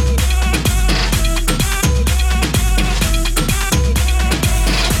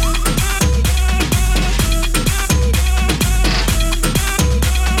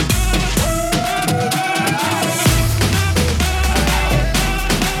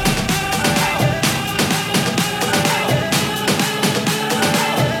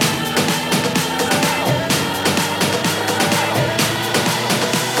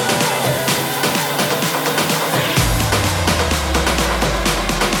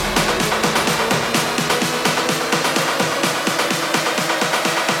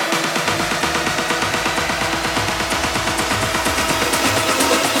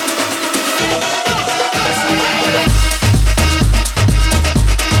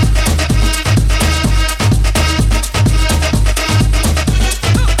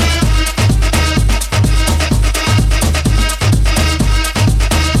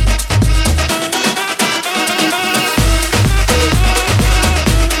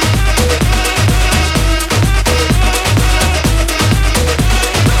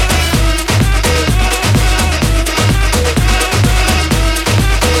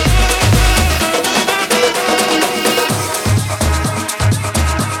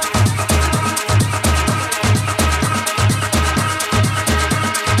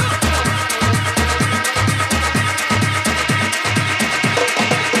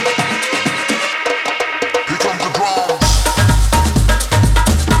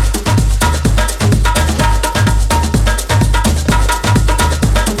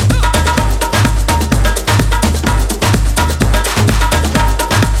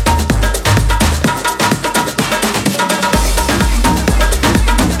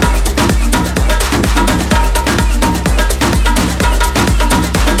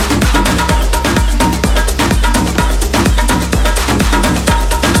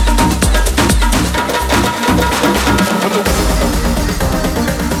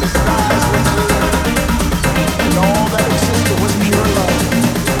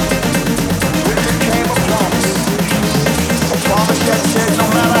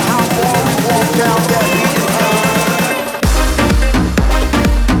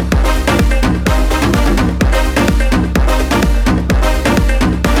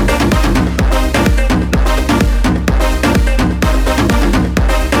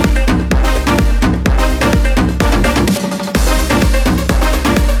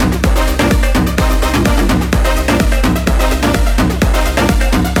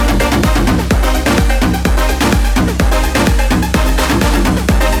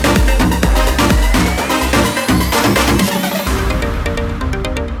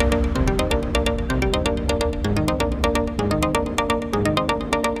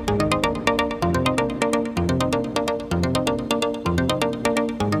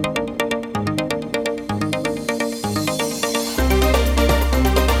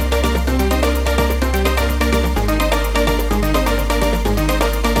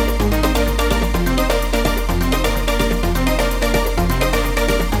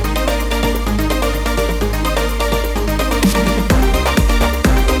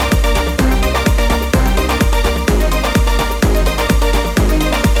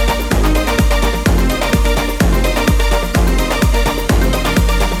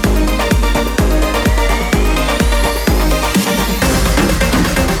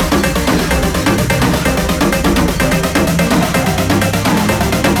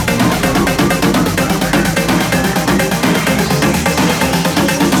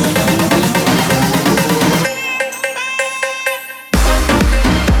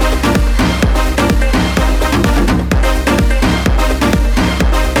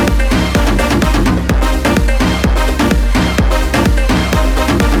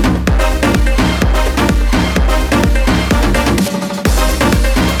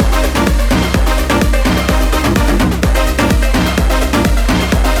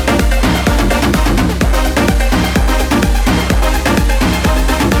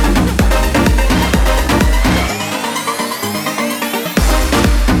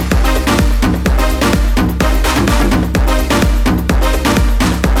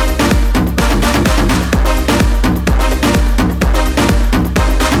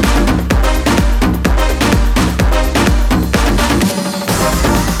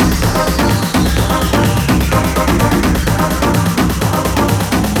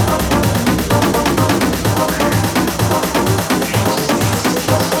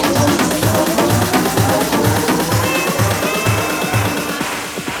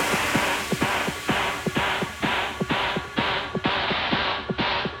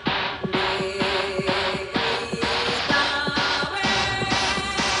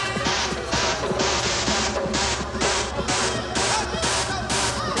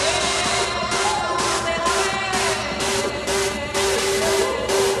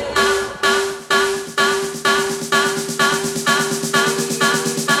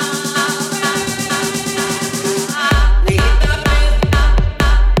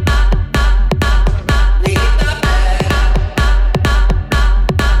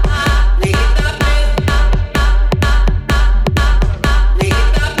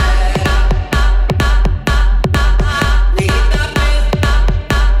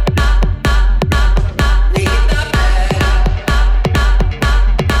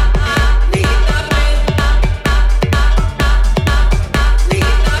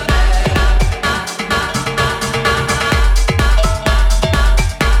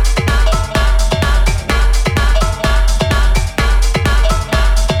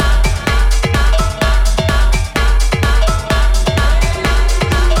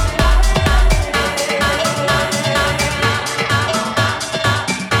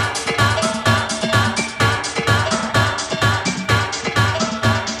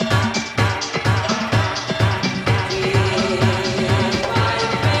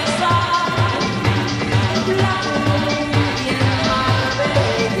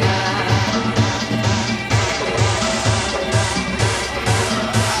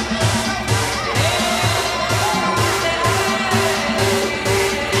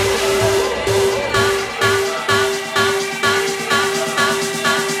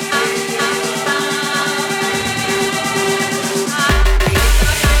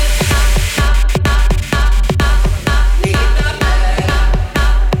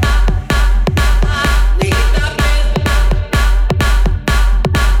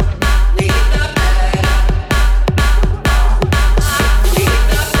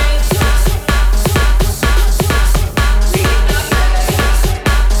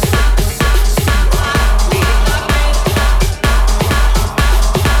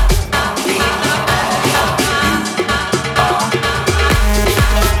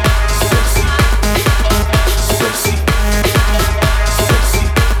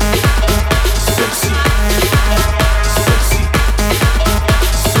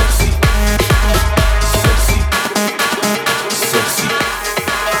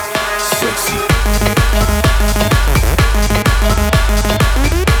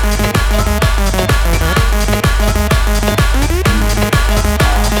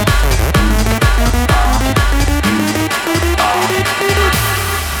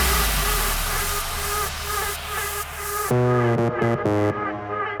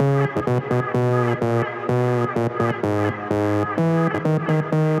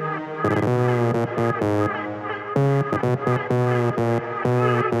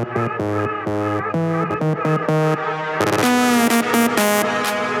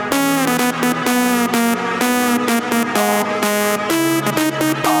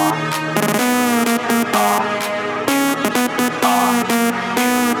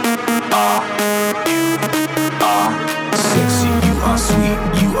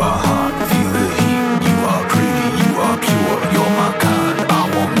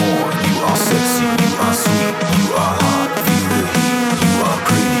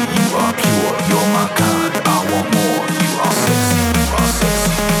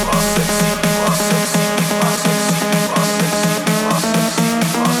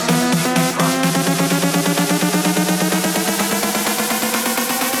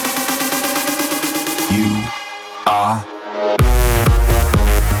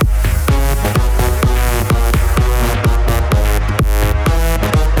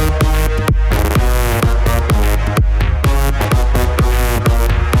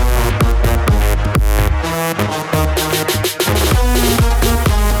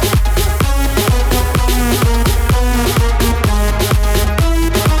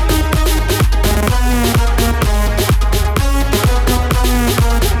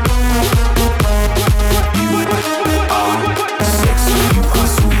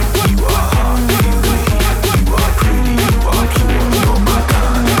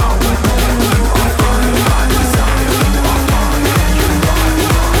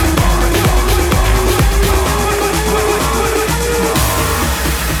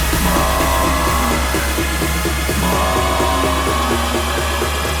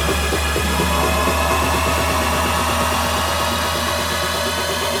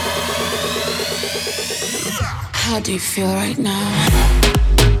 How do you feel right now?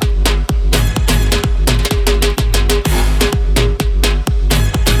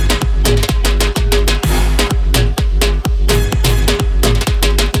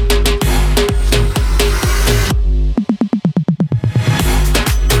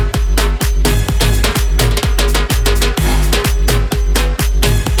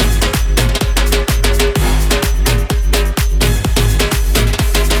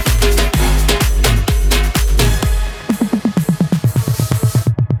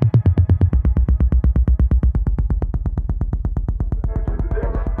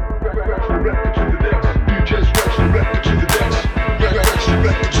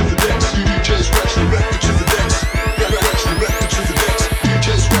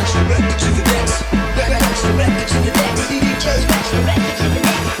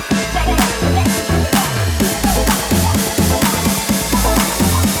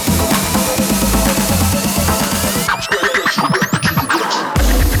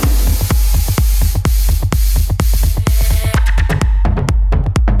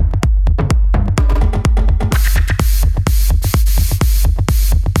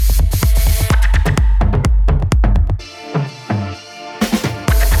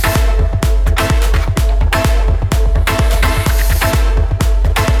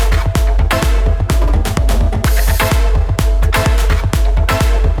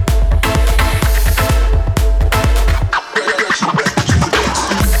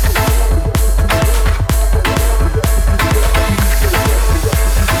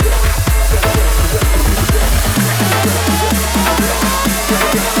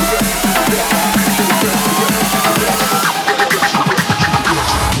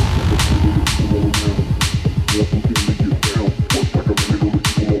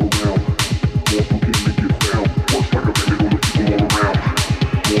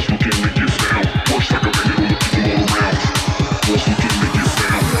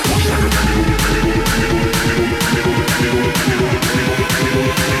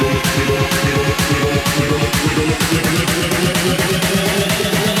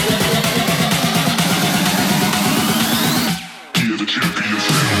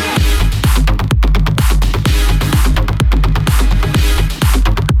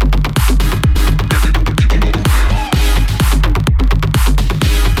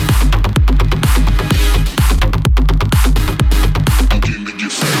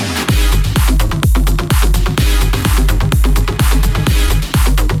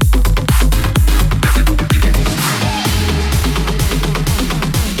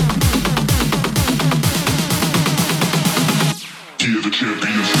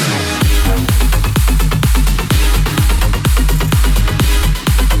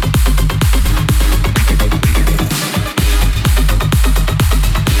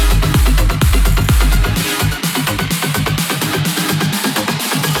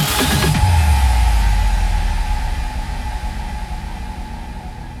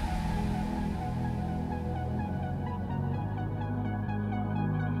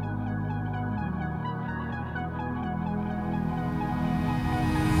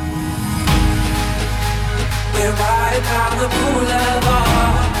 down the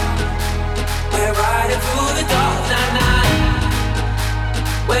boulevard. We're riding through the dark night.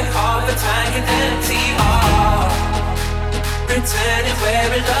 We're half a tank and empty heart. Pretending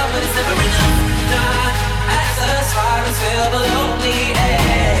we're in love, but it's never enough. Nah, as the sirens fill the lonely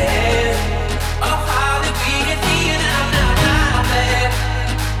air. Oh, how did we get here now, there?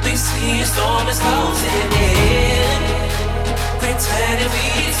 We see a storm is closing in. Pretending we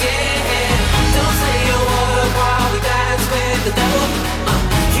scared. Don't say a word while we dance with the devil.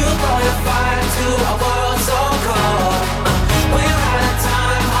 You brought a fire to a world so cold. We're out of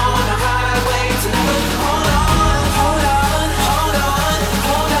time on a highway to never. Hold on, hold on, hold on,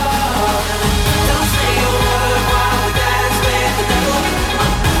 hold on. Don't say a word while we dance with the devil.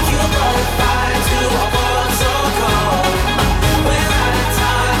 You brought a fire to a world so cold. We're out of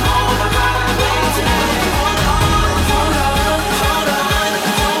time on a highway to never. Hold on, hold on, hold on,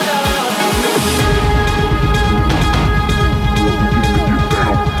 hold on.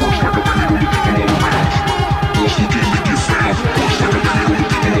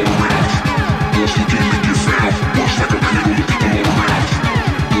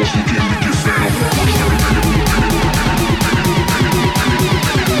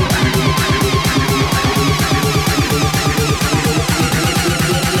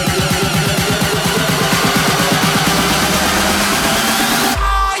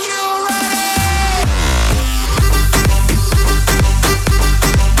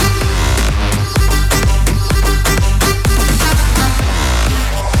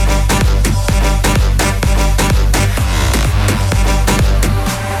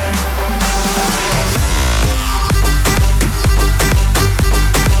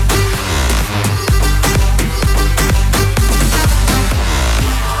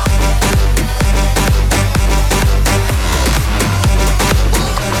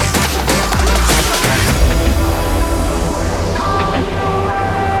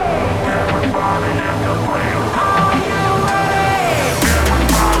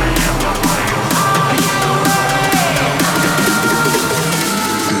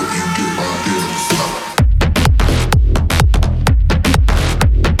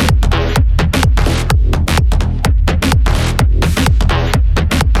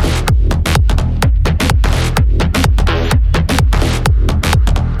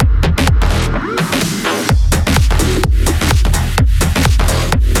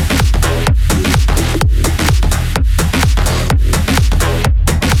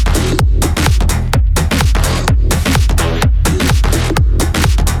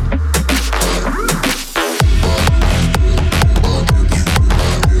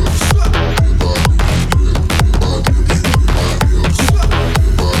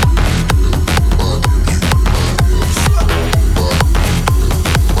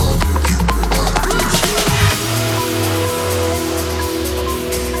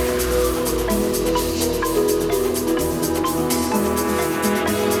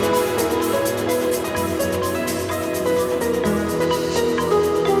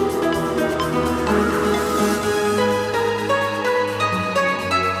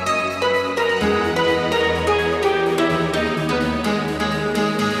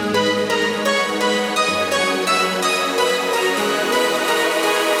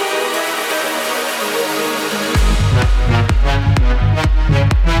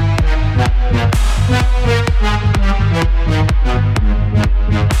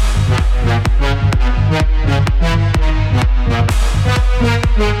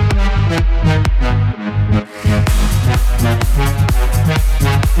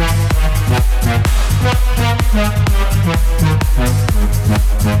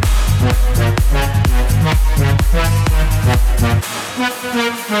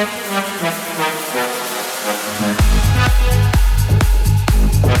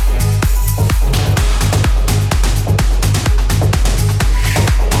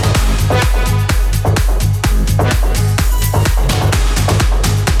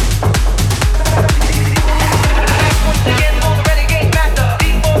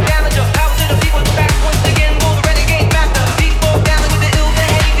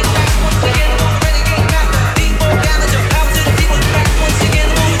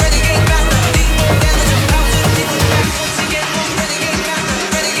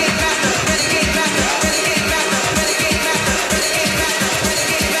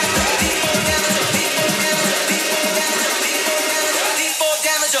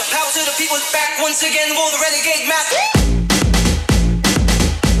 once again will the renegade master.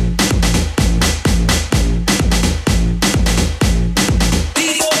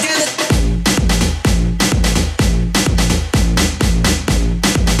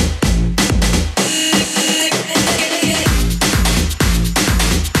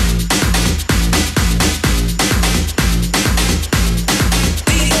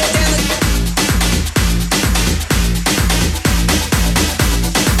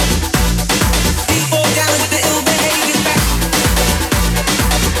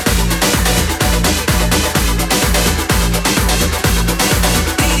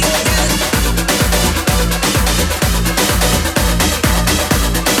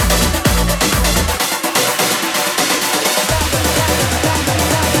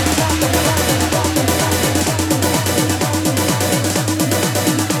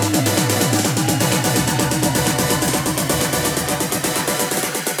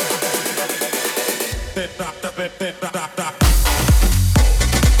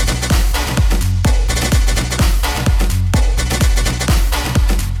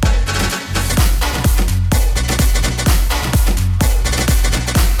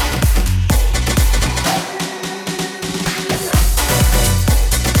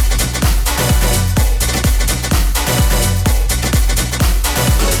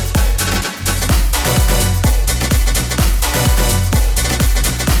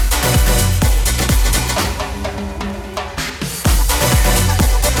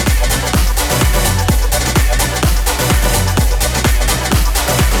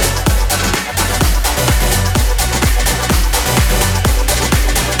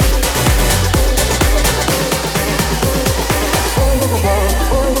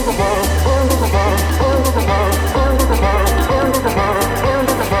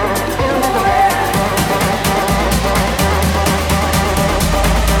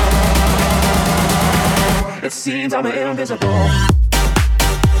 seems I'm invisible.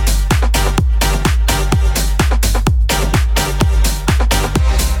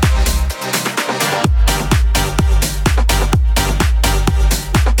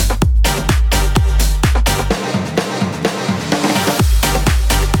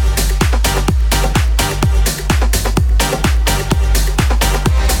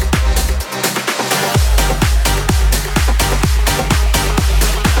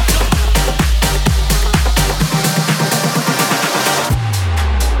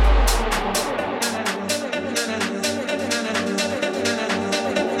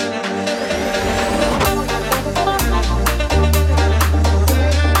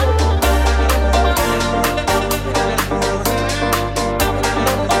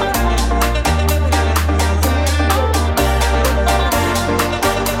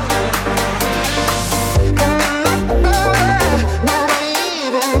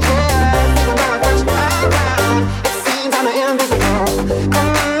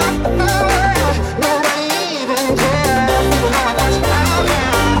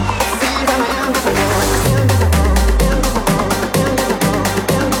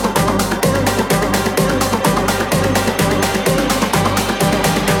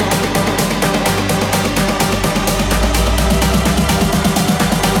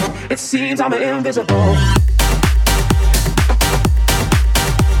 Seems I'm invisible.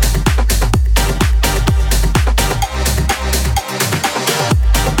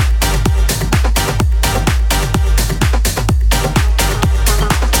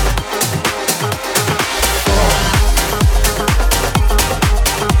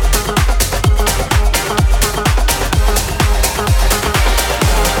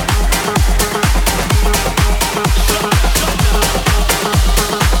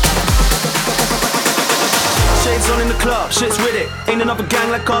 Shit's with it, ain't another gang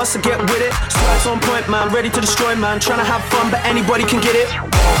like us, so get with it. Stripes on point, man, ready to destroy, man. Tryna have fun, but anybody can get it.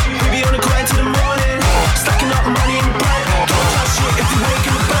 We be on the grind till the morning, stacking up money in the bank. Don't touch shit if you wake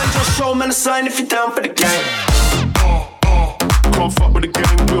in the band. Just show man a sign if you're down for the gang. Can't fuck with the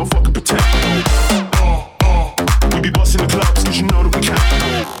gang, we don't fucking pretend. We be busting the clubs, cause you know that we can.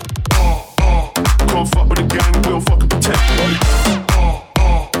 Can't fuck with the gang, we don't fucking pretend.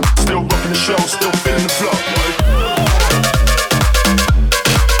 Still rocking the show, still feeling the flow.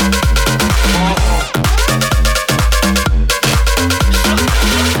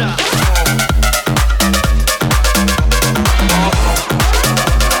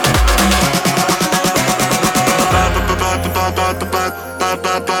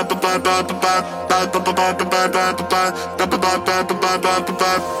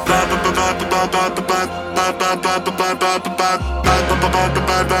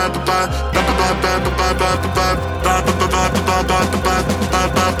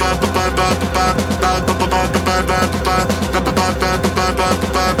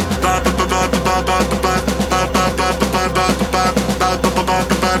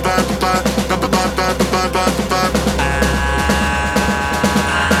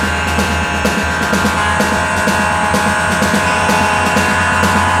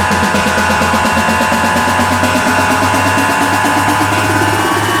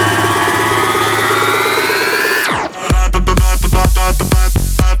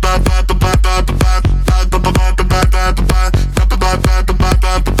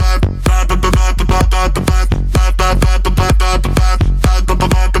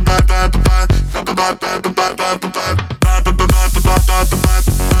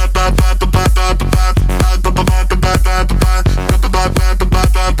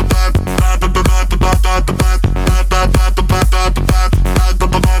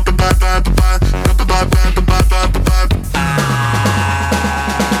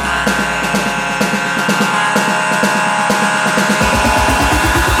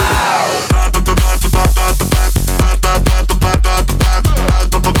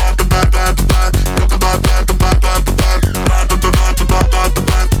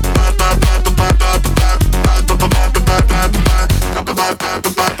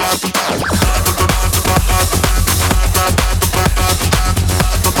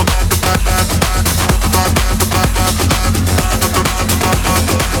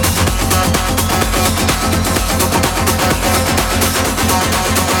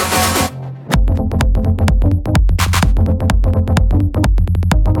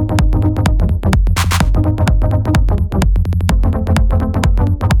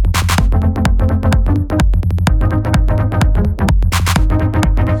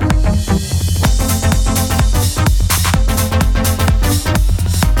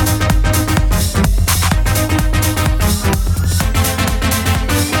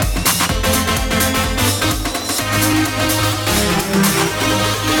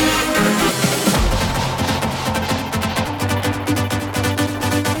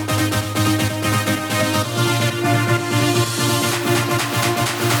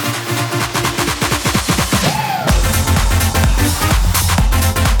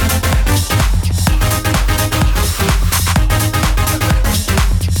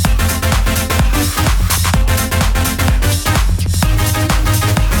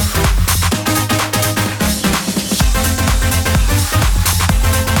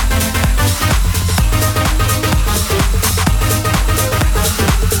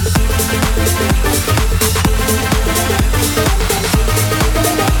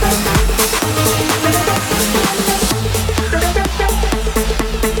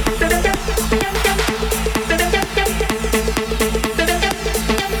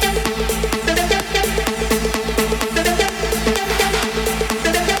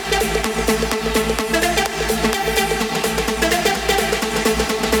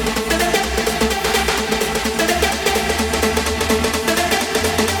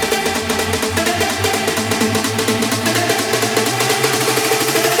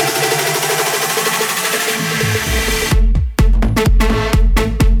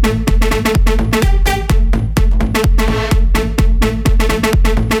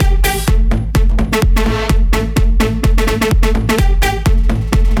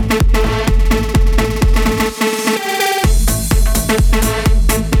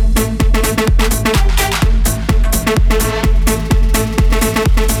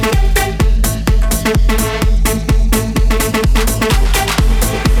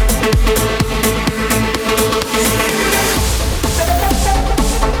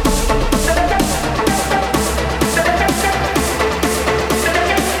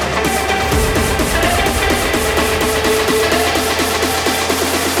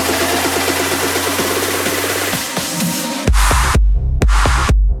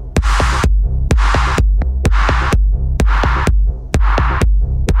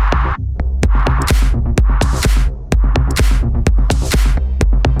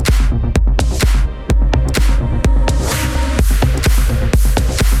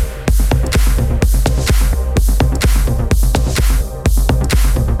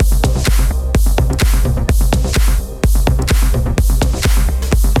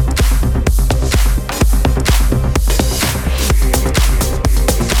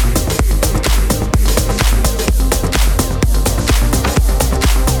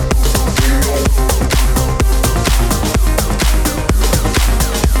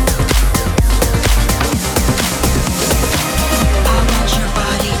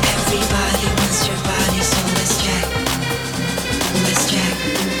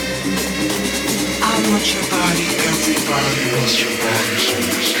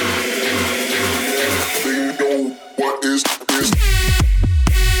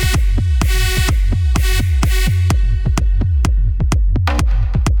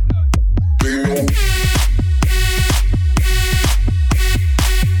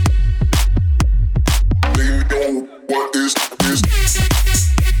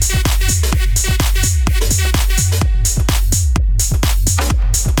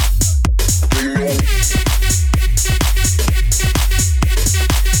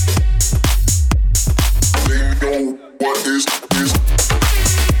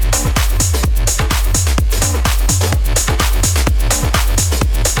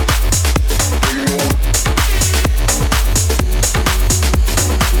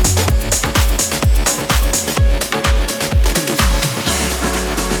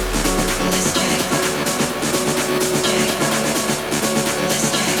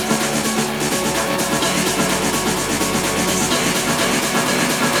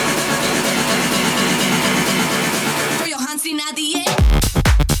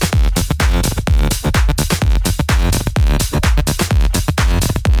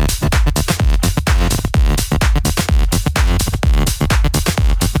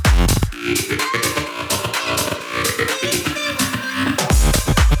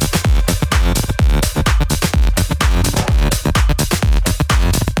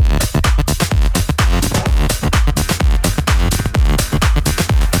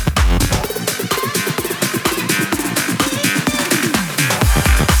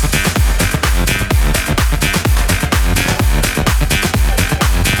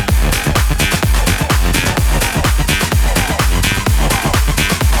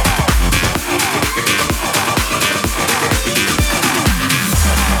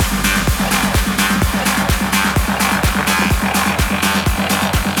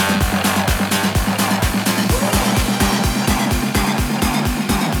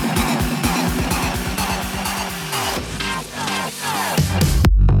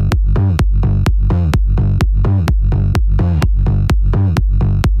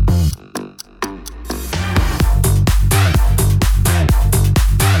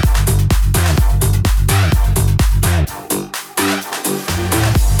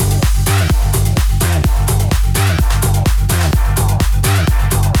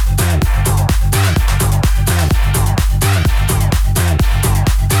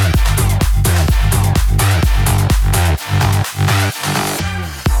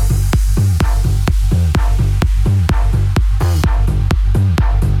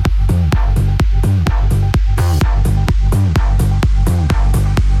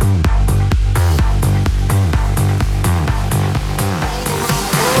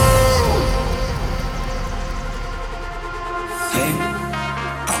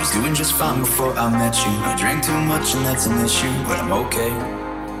 before I met you. I drank too much and that's an issue, but I'm okay.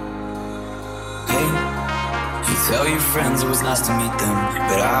 Hey, you tell your friends it was nice to meet them,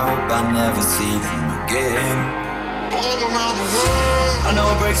 but I hope I never see them again. All around the world, I know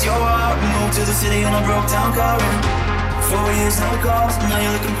it breaks your heart. Moved to the city in a broke down car. 4 years, no calls. Now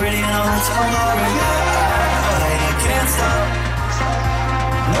you're looking pretty in a hotel bar. I can't stop.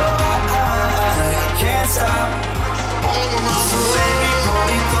 No, I can't stop. So baby, pull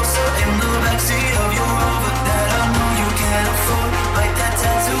me closer in the backseat of your Rover that I know you can't afford. Like that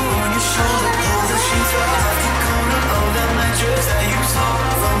tattoo on your shoulder. Pull the sheets right off the corner of that mattress that you stole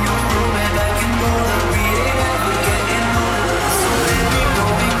from your roommate back in Boulder. We ain't ever getting older. So baby,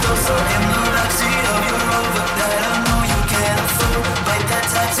 pull me closer in the backseat of your Rover that I know you can't afford. Like that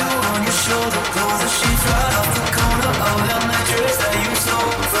tattoo on your shoulder. Pull the sheets right off the corner of that mattress that you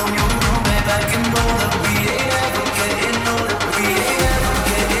stole from your roommate back in Boulder. We ain't ever getting older. We ain't ever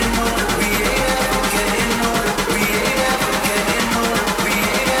getting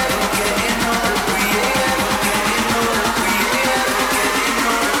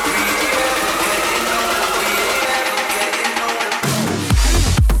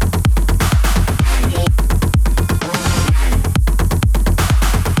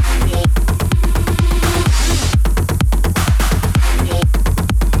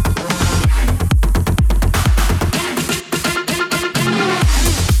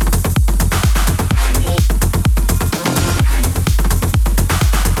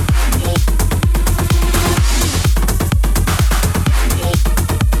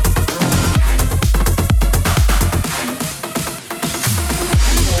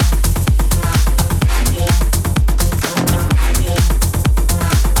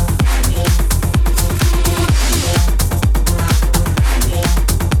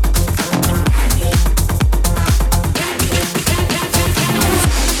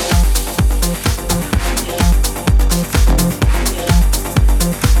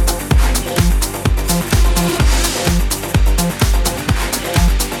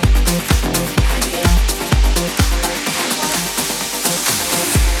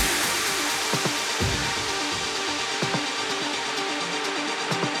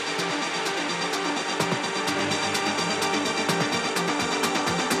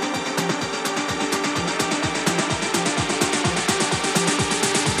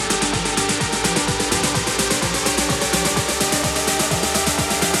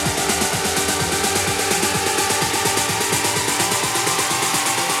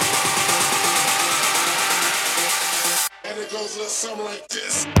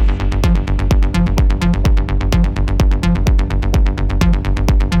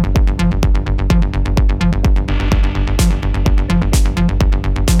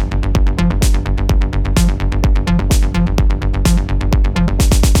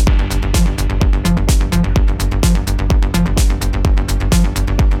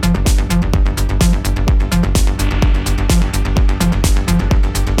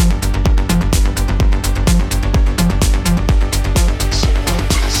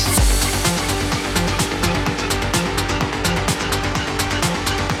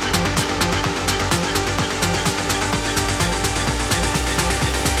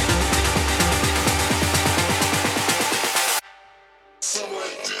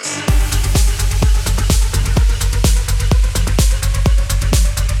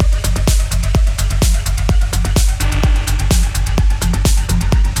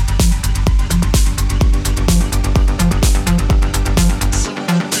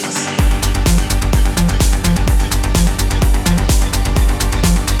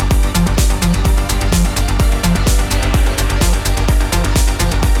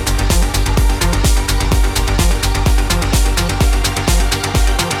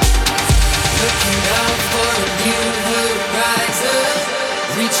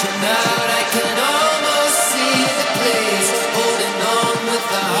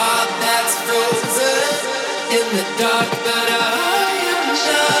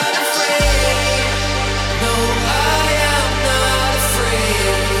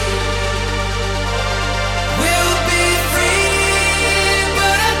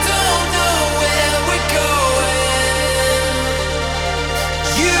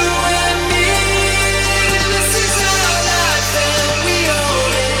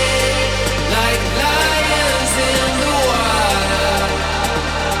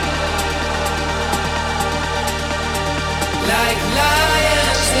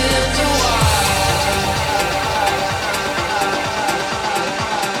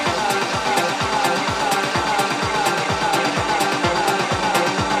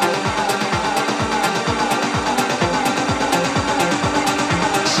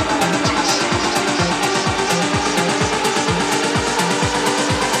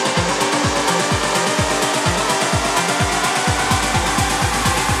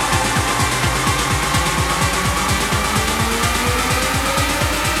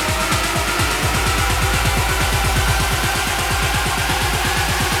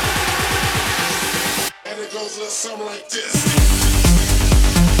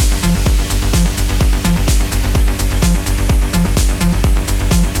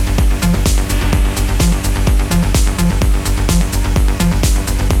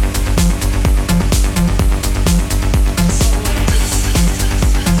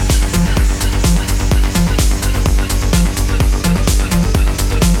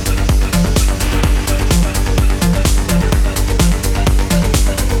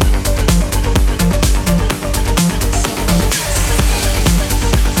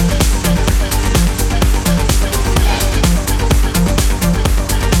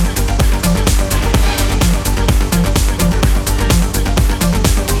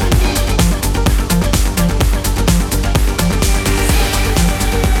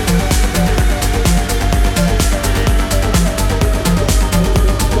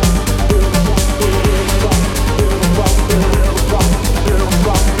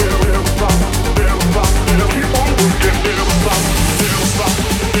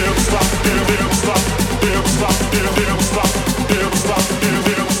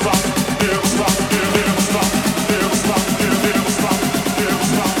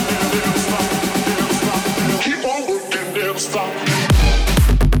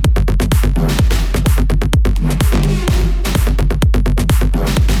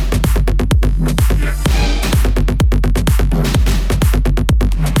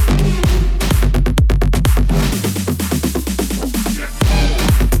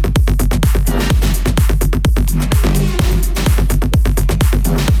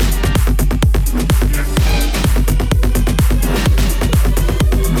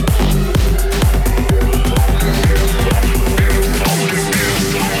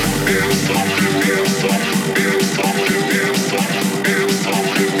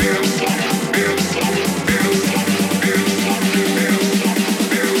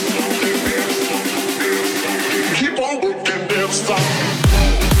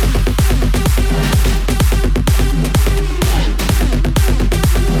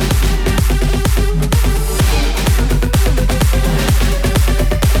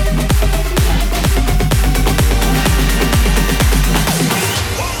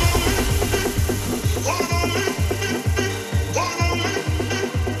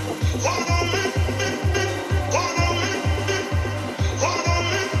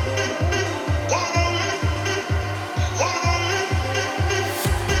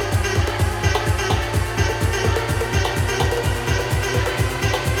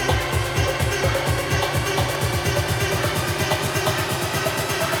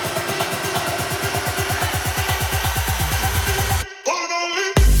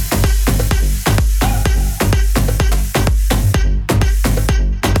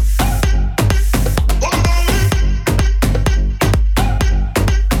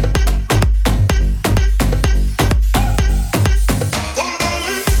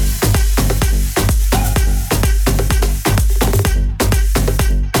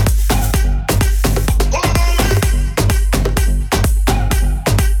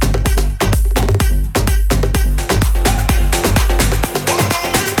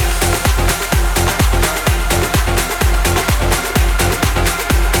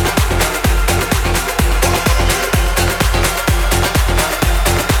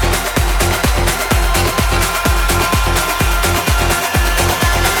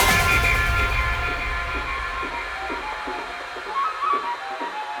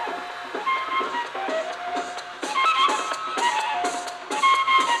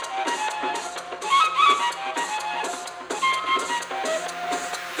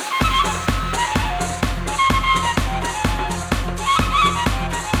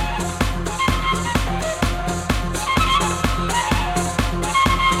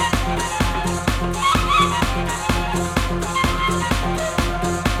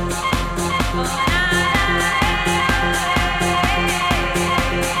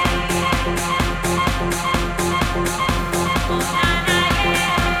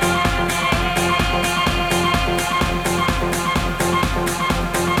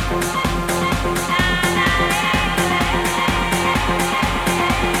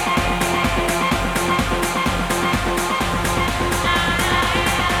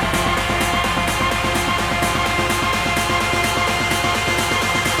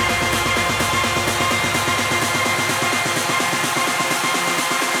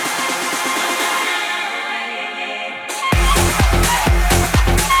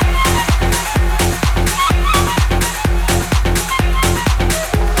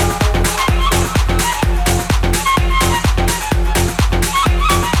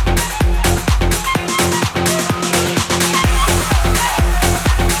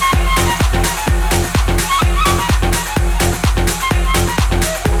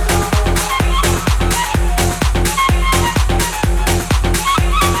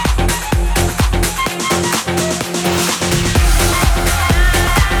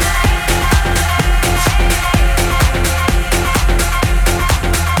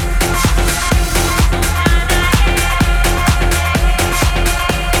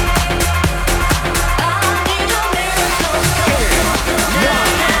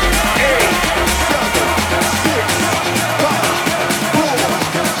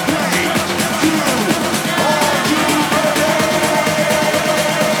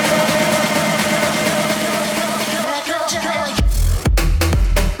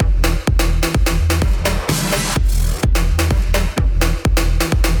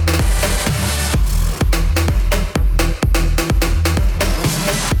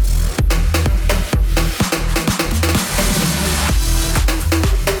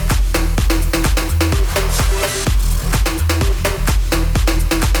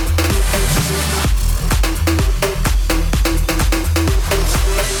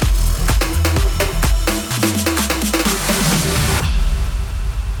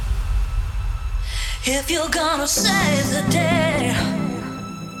if you're gonna save the day,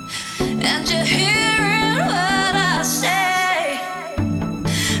 and you're hearing what I say,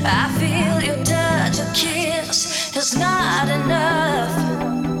 I feel your touch, your kiss is not enough.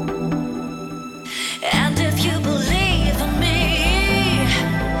 And if you believe in me,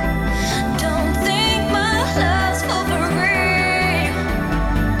 don't think my love's for free.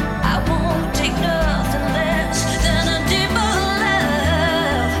 I won't take nothing less than a deeper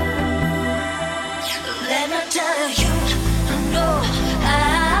love. Let me tell you, no,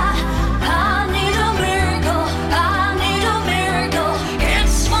 I need a miracle. I need a miracle.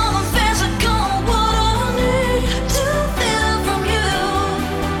 It's more than physical. What I need to feel from you.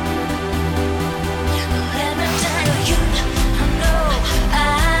 Let me tell you, no, I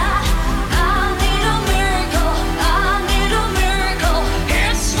need a miracle. I need a miracle.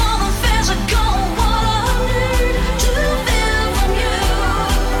 It's more than physical. What I need to feel from you.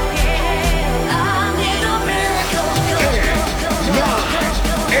 Yeah, I need a miracle. 9,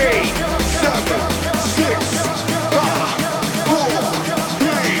 8, 7, 6, 5, 4,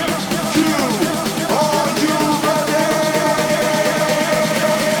 3, 2. Are you ready?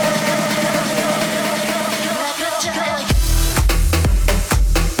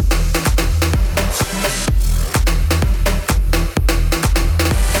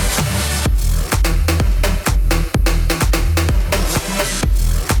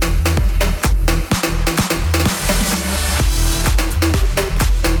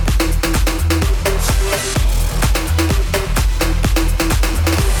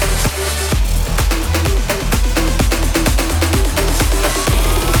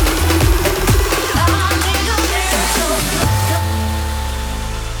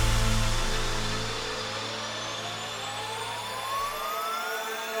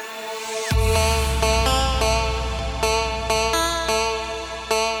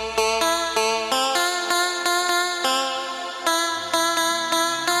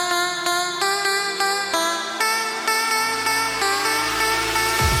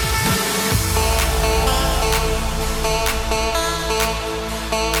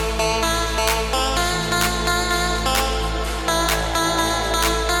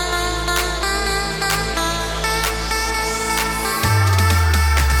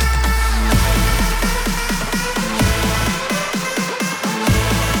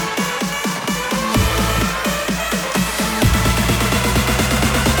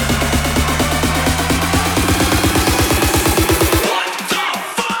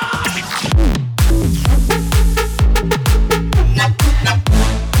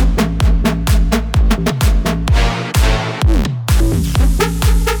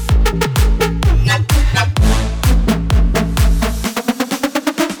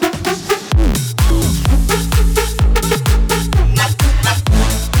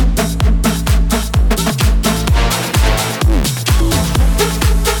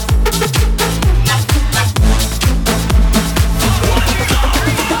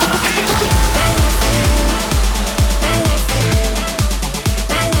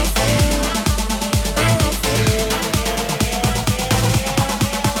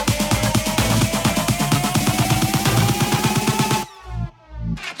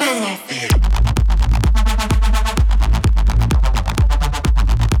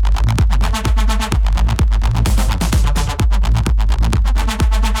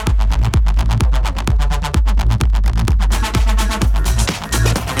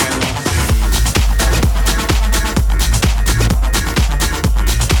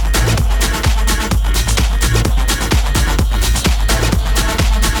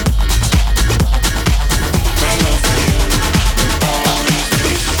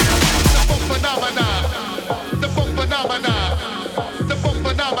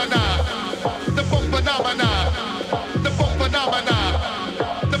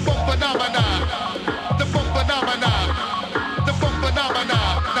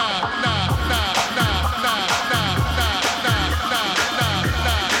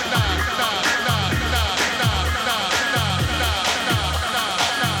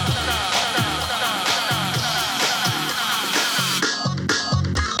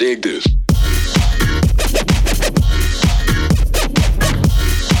 Dig this.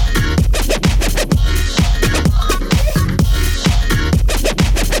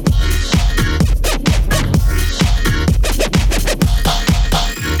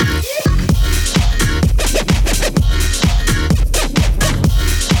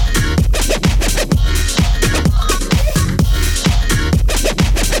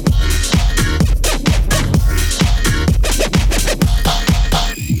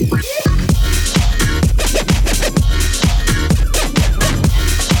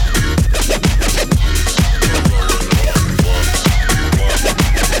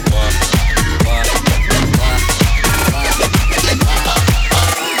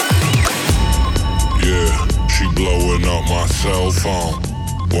 phone.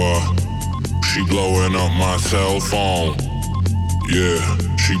 What? She blowing up my cell phone. Yeah,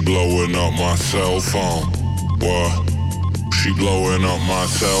 she blowing up my cell phone. What? She blowing up my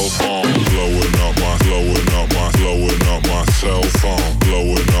cell phone. Blowing up my cell phone. Blowing up my cell phone.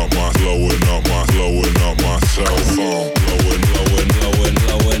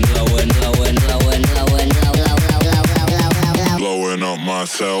 Blowing up my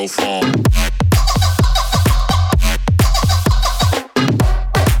cell phone.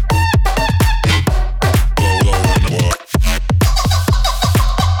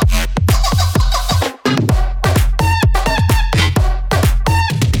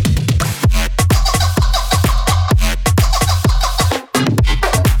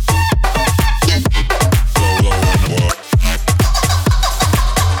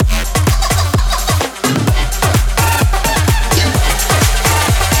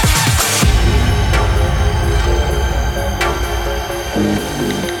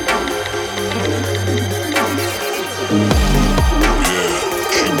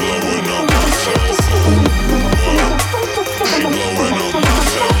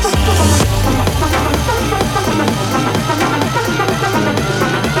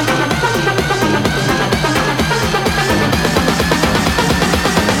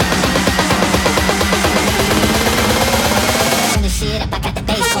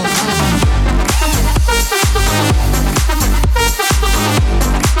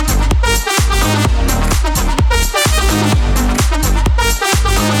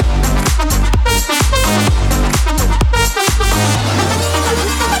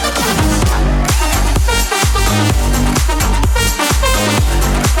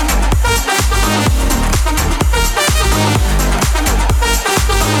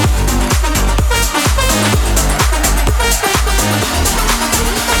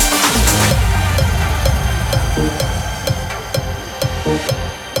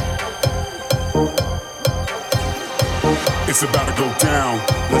 It's about to go down.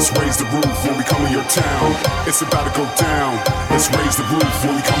 Let's raise the roof when we come in your town. It's about to go down. Let's raise the roof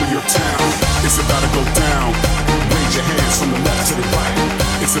when we come in your town. It's about to go down. Raise your hands from the left to the right.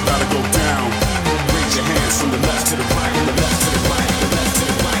 It's about to go down. Raise your hands from the left to the right. The left to the right. The left to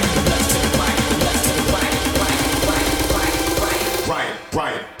the right. The left to the right. The left to the right.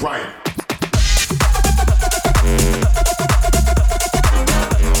 Right.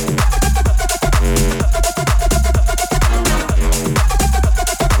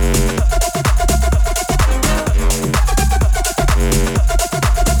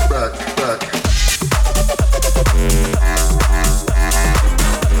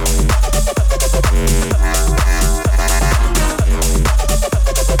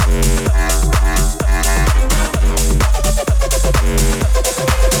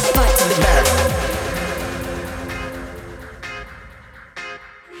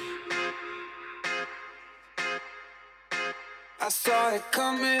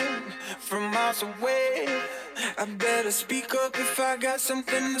 I better speak up if I got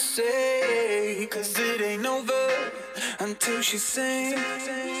something to say, 'cause it ain't over until she sings.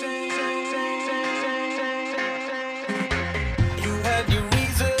 You had your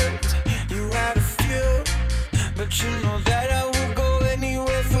reasons, you had a few, but you know that I will go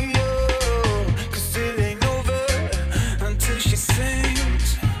anywhere for you, 'cause it ain't over until she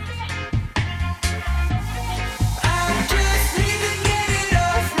sings. I just need to get it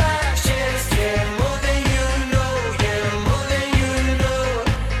off my chest, yeah, more than you know, yeah, more than you know.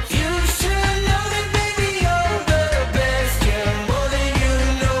 You should know that, baby, you're the best, yeah, more than you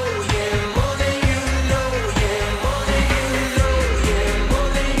know, yeah, more than you know, yeah, more than you know, yeah, more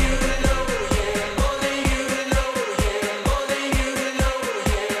than you know, yeah, more than you know, yeah, more than you know,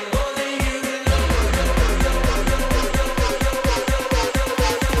 yeah, more than you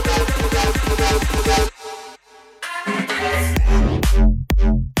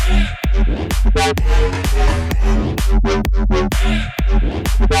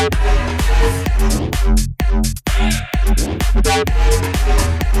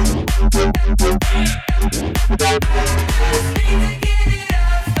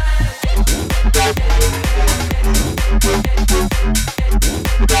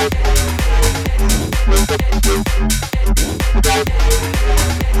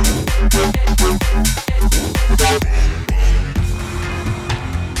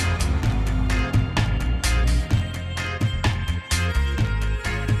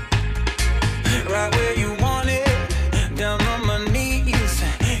right where you want it, down on my knees.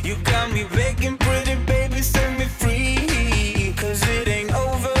 You got me begging, pretty baby, set me free.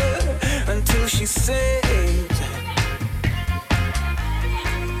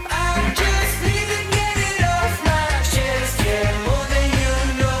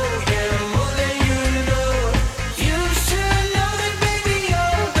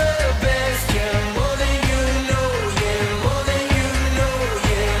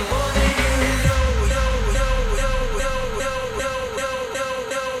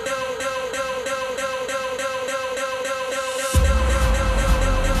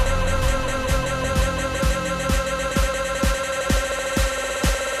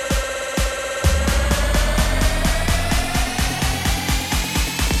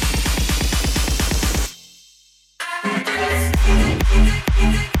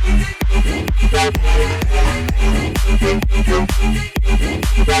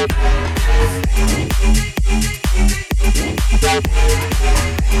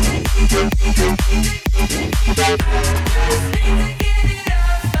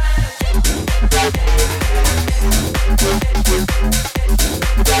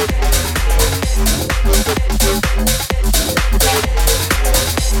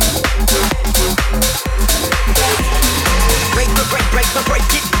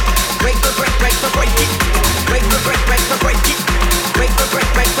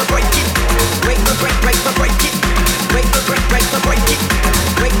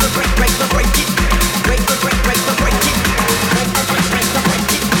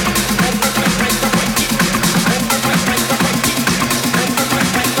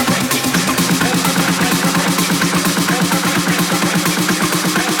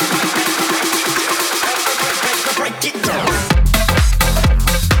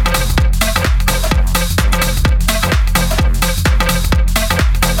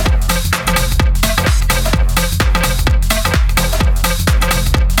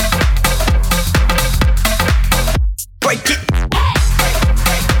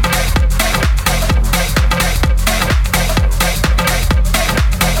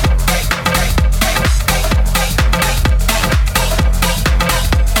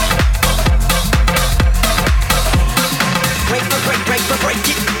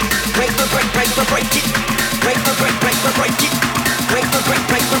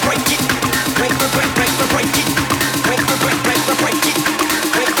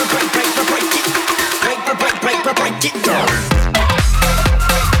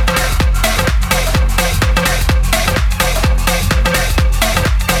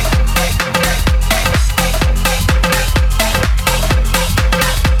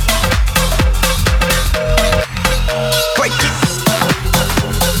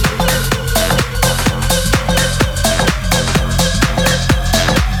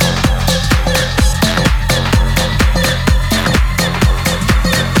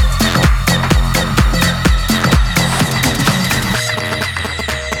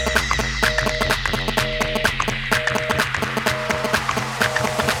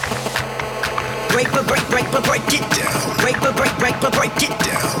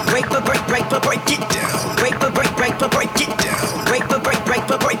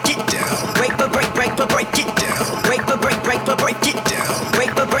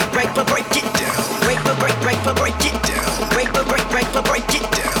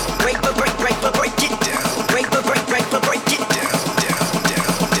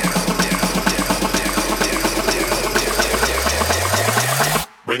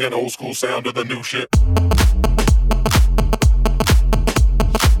 Bringing old school sound to the new shit.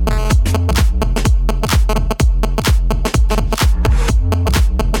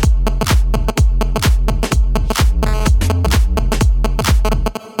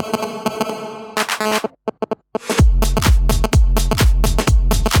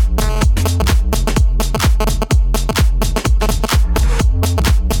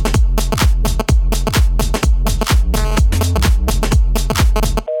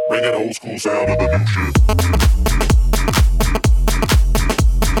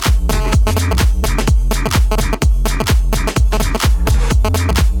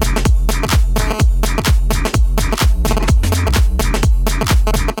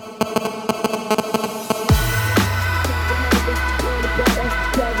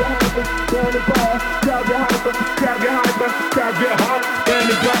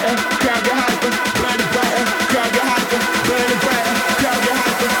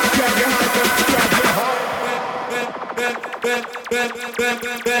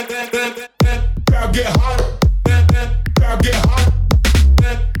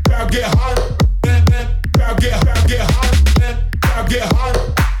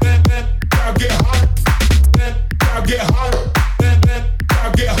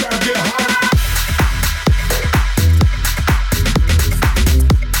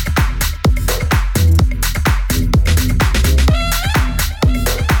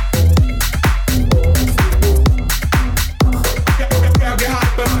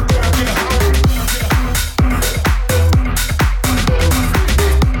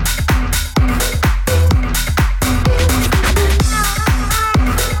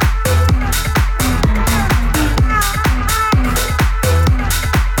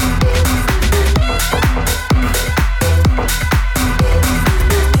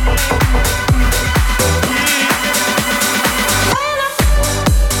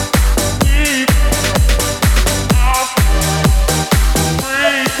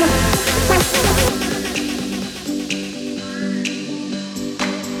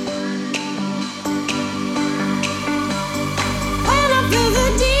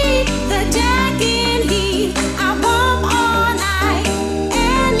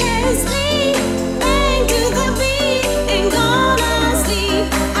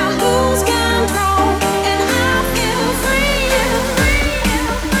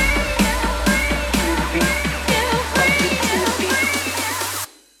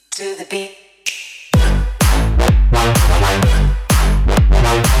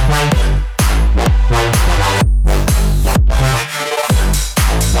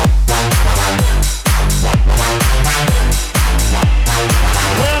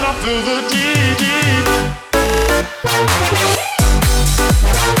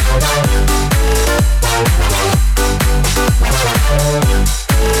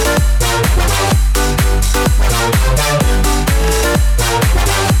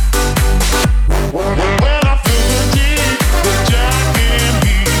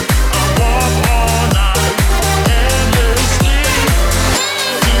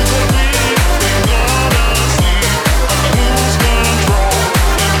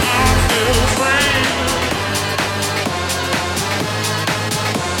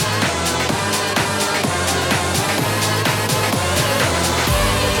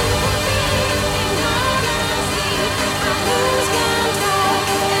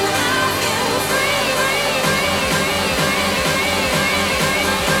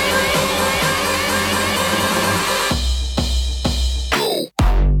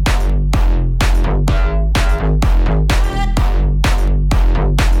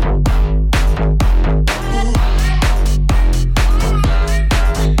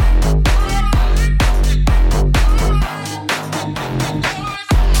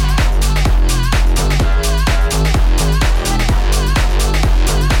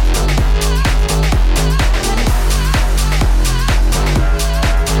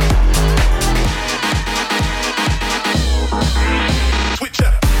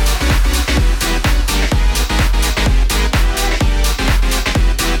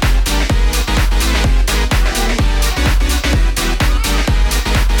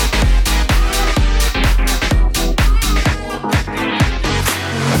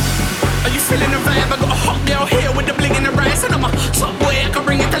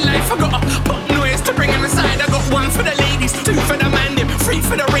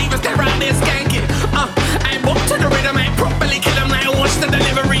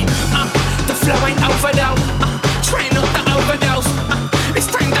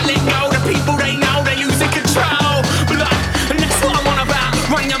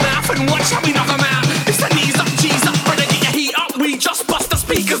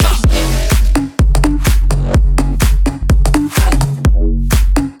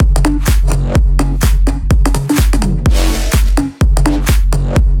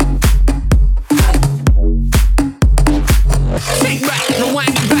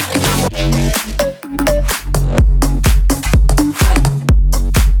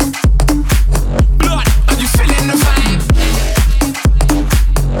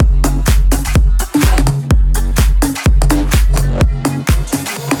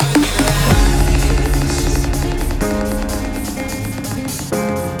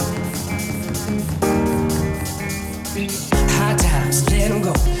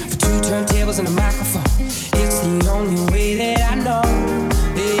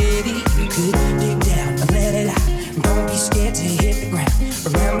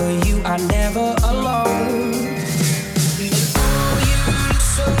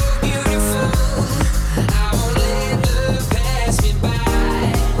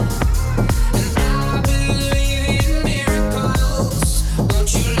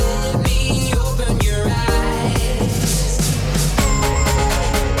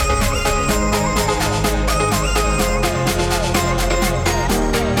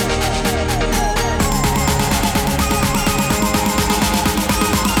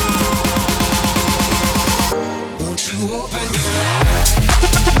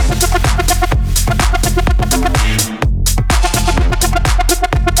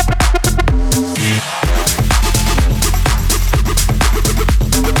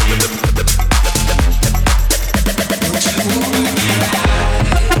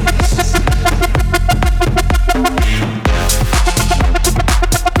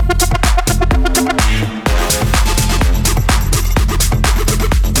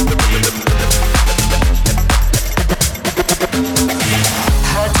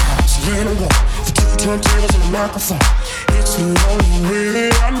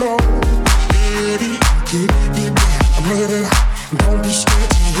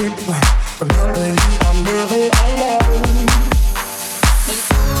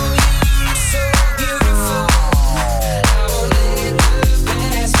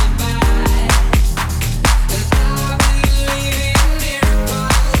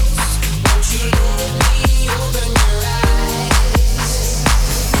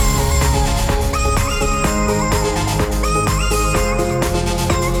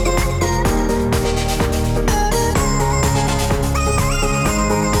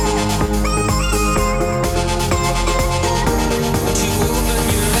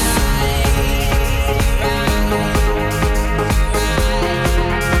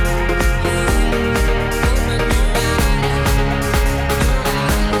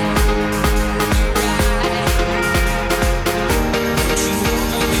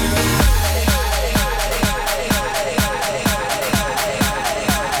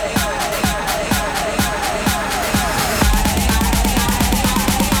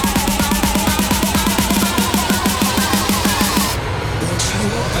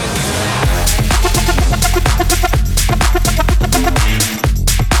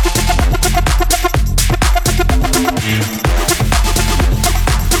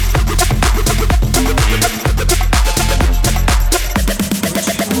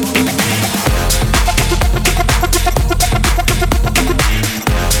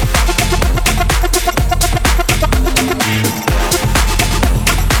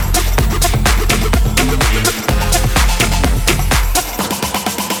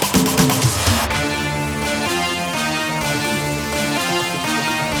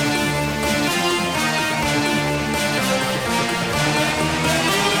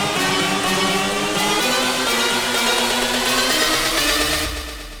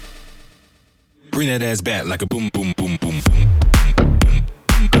 that ass back like a boom, boom, boom, boom.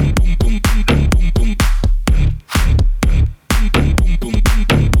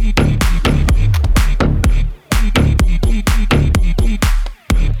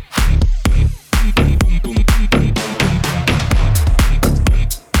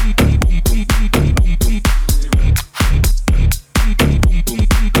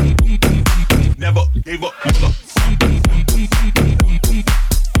 Never gave up.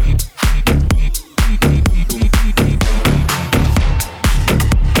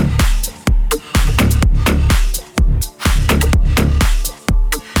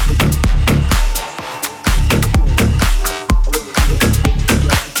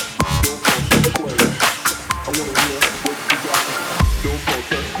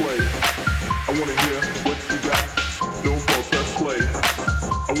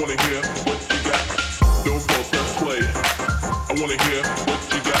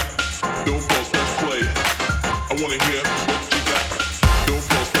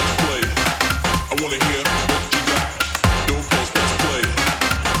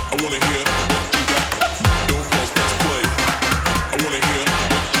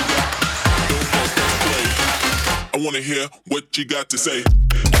 What you got to say?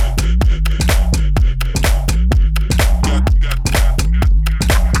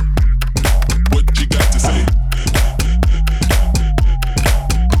 What you got to say?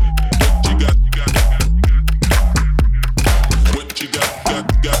 What you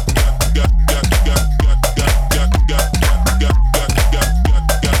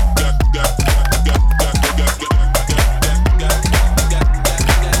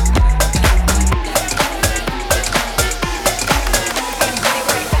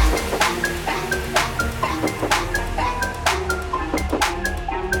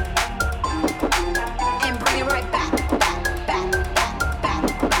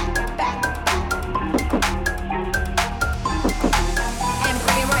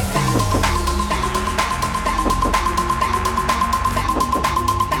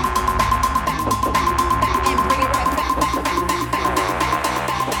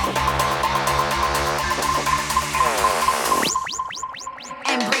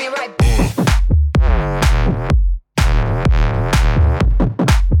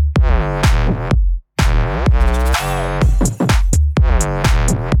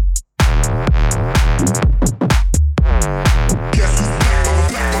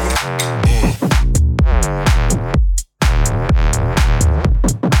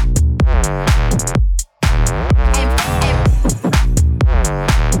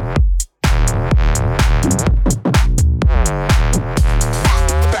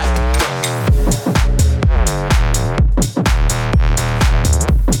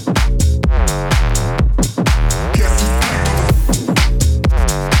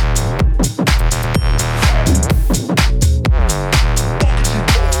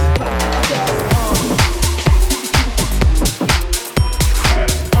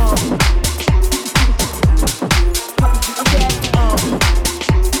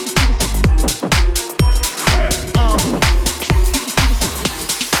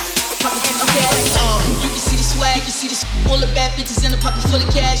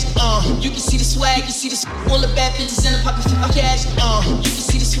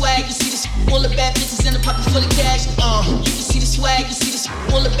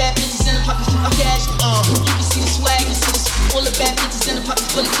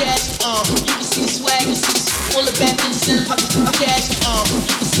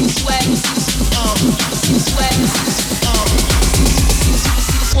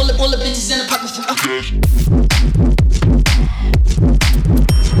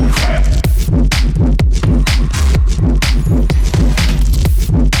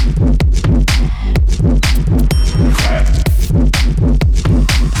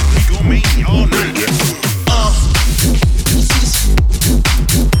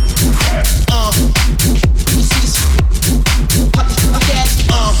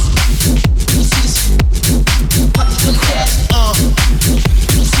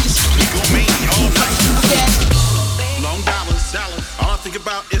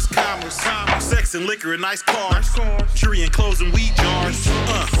liquor and nice cars. Jury and clothes and weed jars.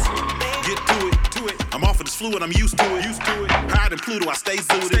 Get to it. I'm off of this fluid, I'm used to it. Higher than Pluto, I stay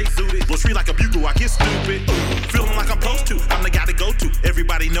zooted. Blow tree like a bugle, I get stupid. Feeling like I'm supposed to, I'm the guy to go to.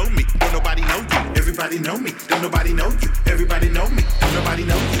 Everybody know me, don't nobody know you. Everybody know me, don't nobody know you. Everybody know me, don't nobody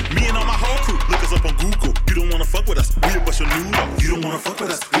know you. Me and all my whole crew, look us up on Google. You don't wanna fuck with us, we a bunch of noodle. You don't wanna fuck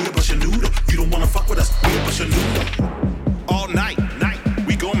with us, we a bunch of noodle. You don't wanna fuck with us, we a bunch of noodle. All night,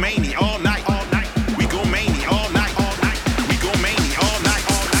 we go mania all night. We go mania all night. We go mania all night.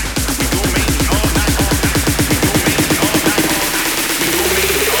 We go mania all night.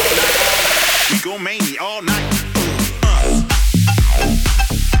 go mania all night.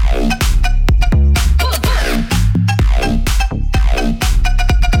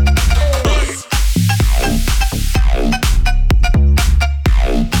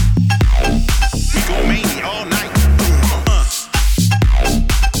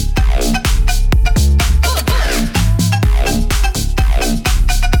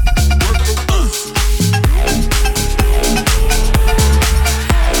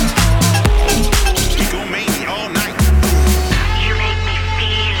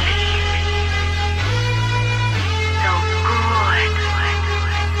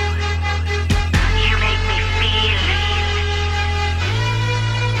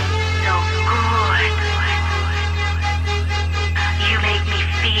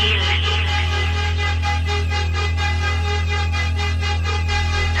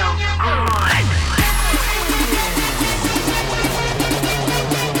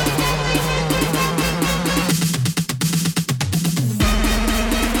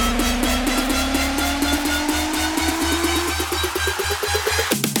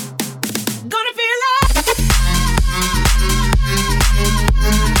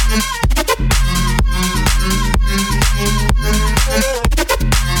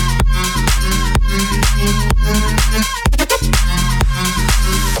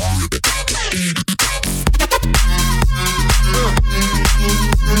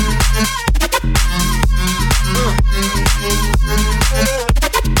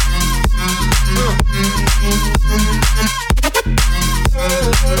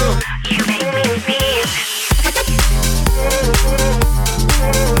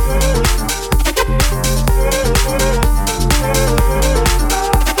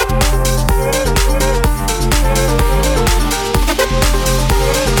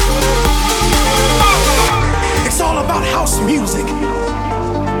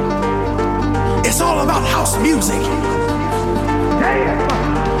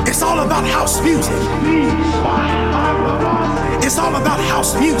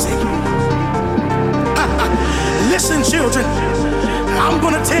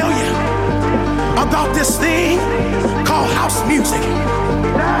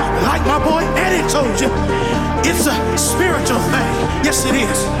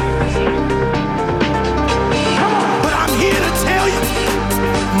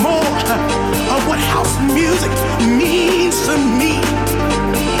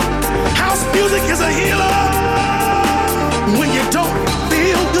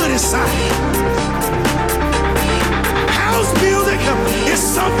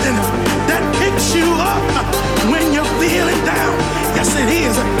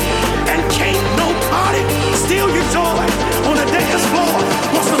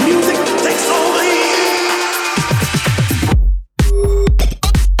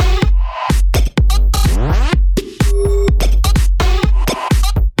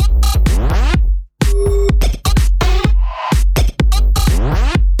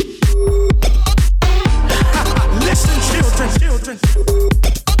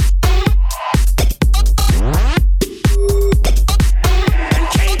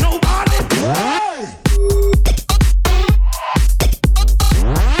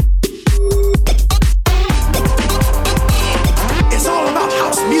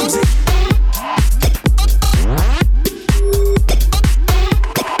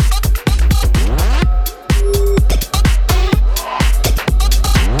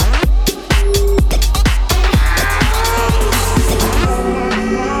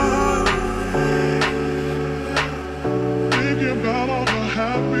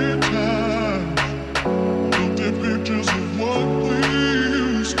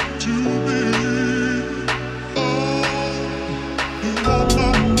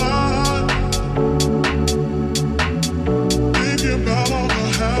 my mind.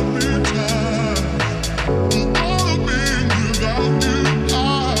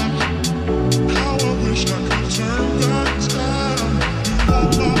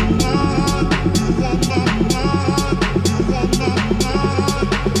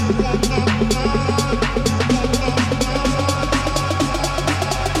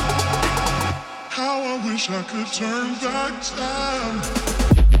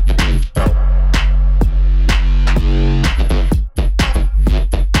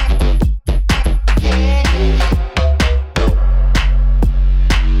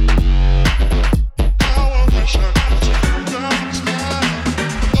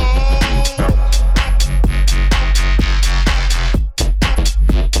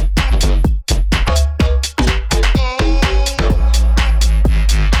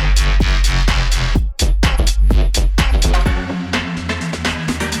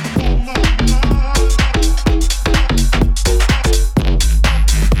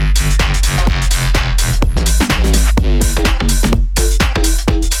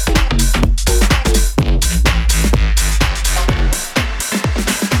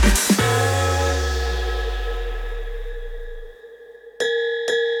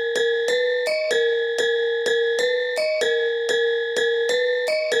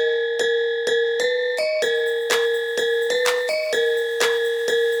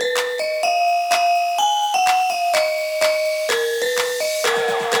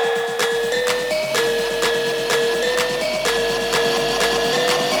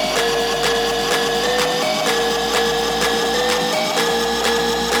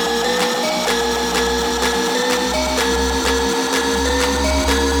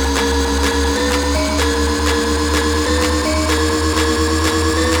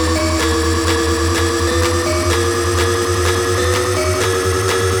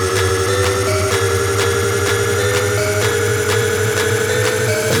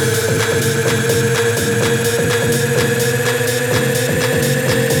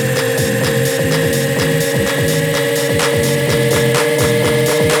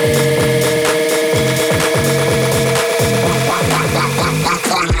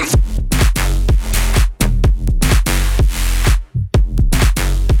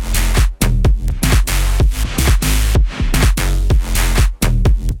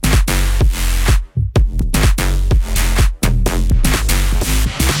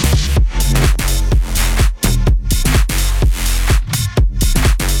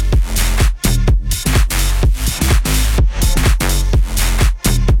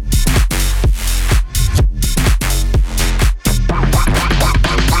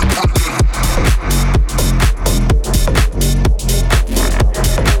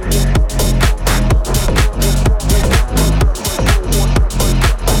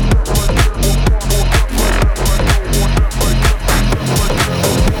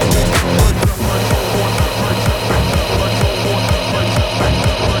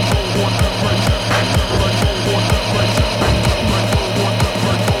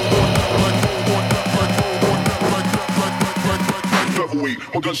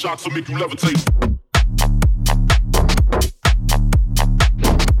 gunshots will make you levitate.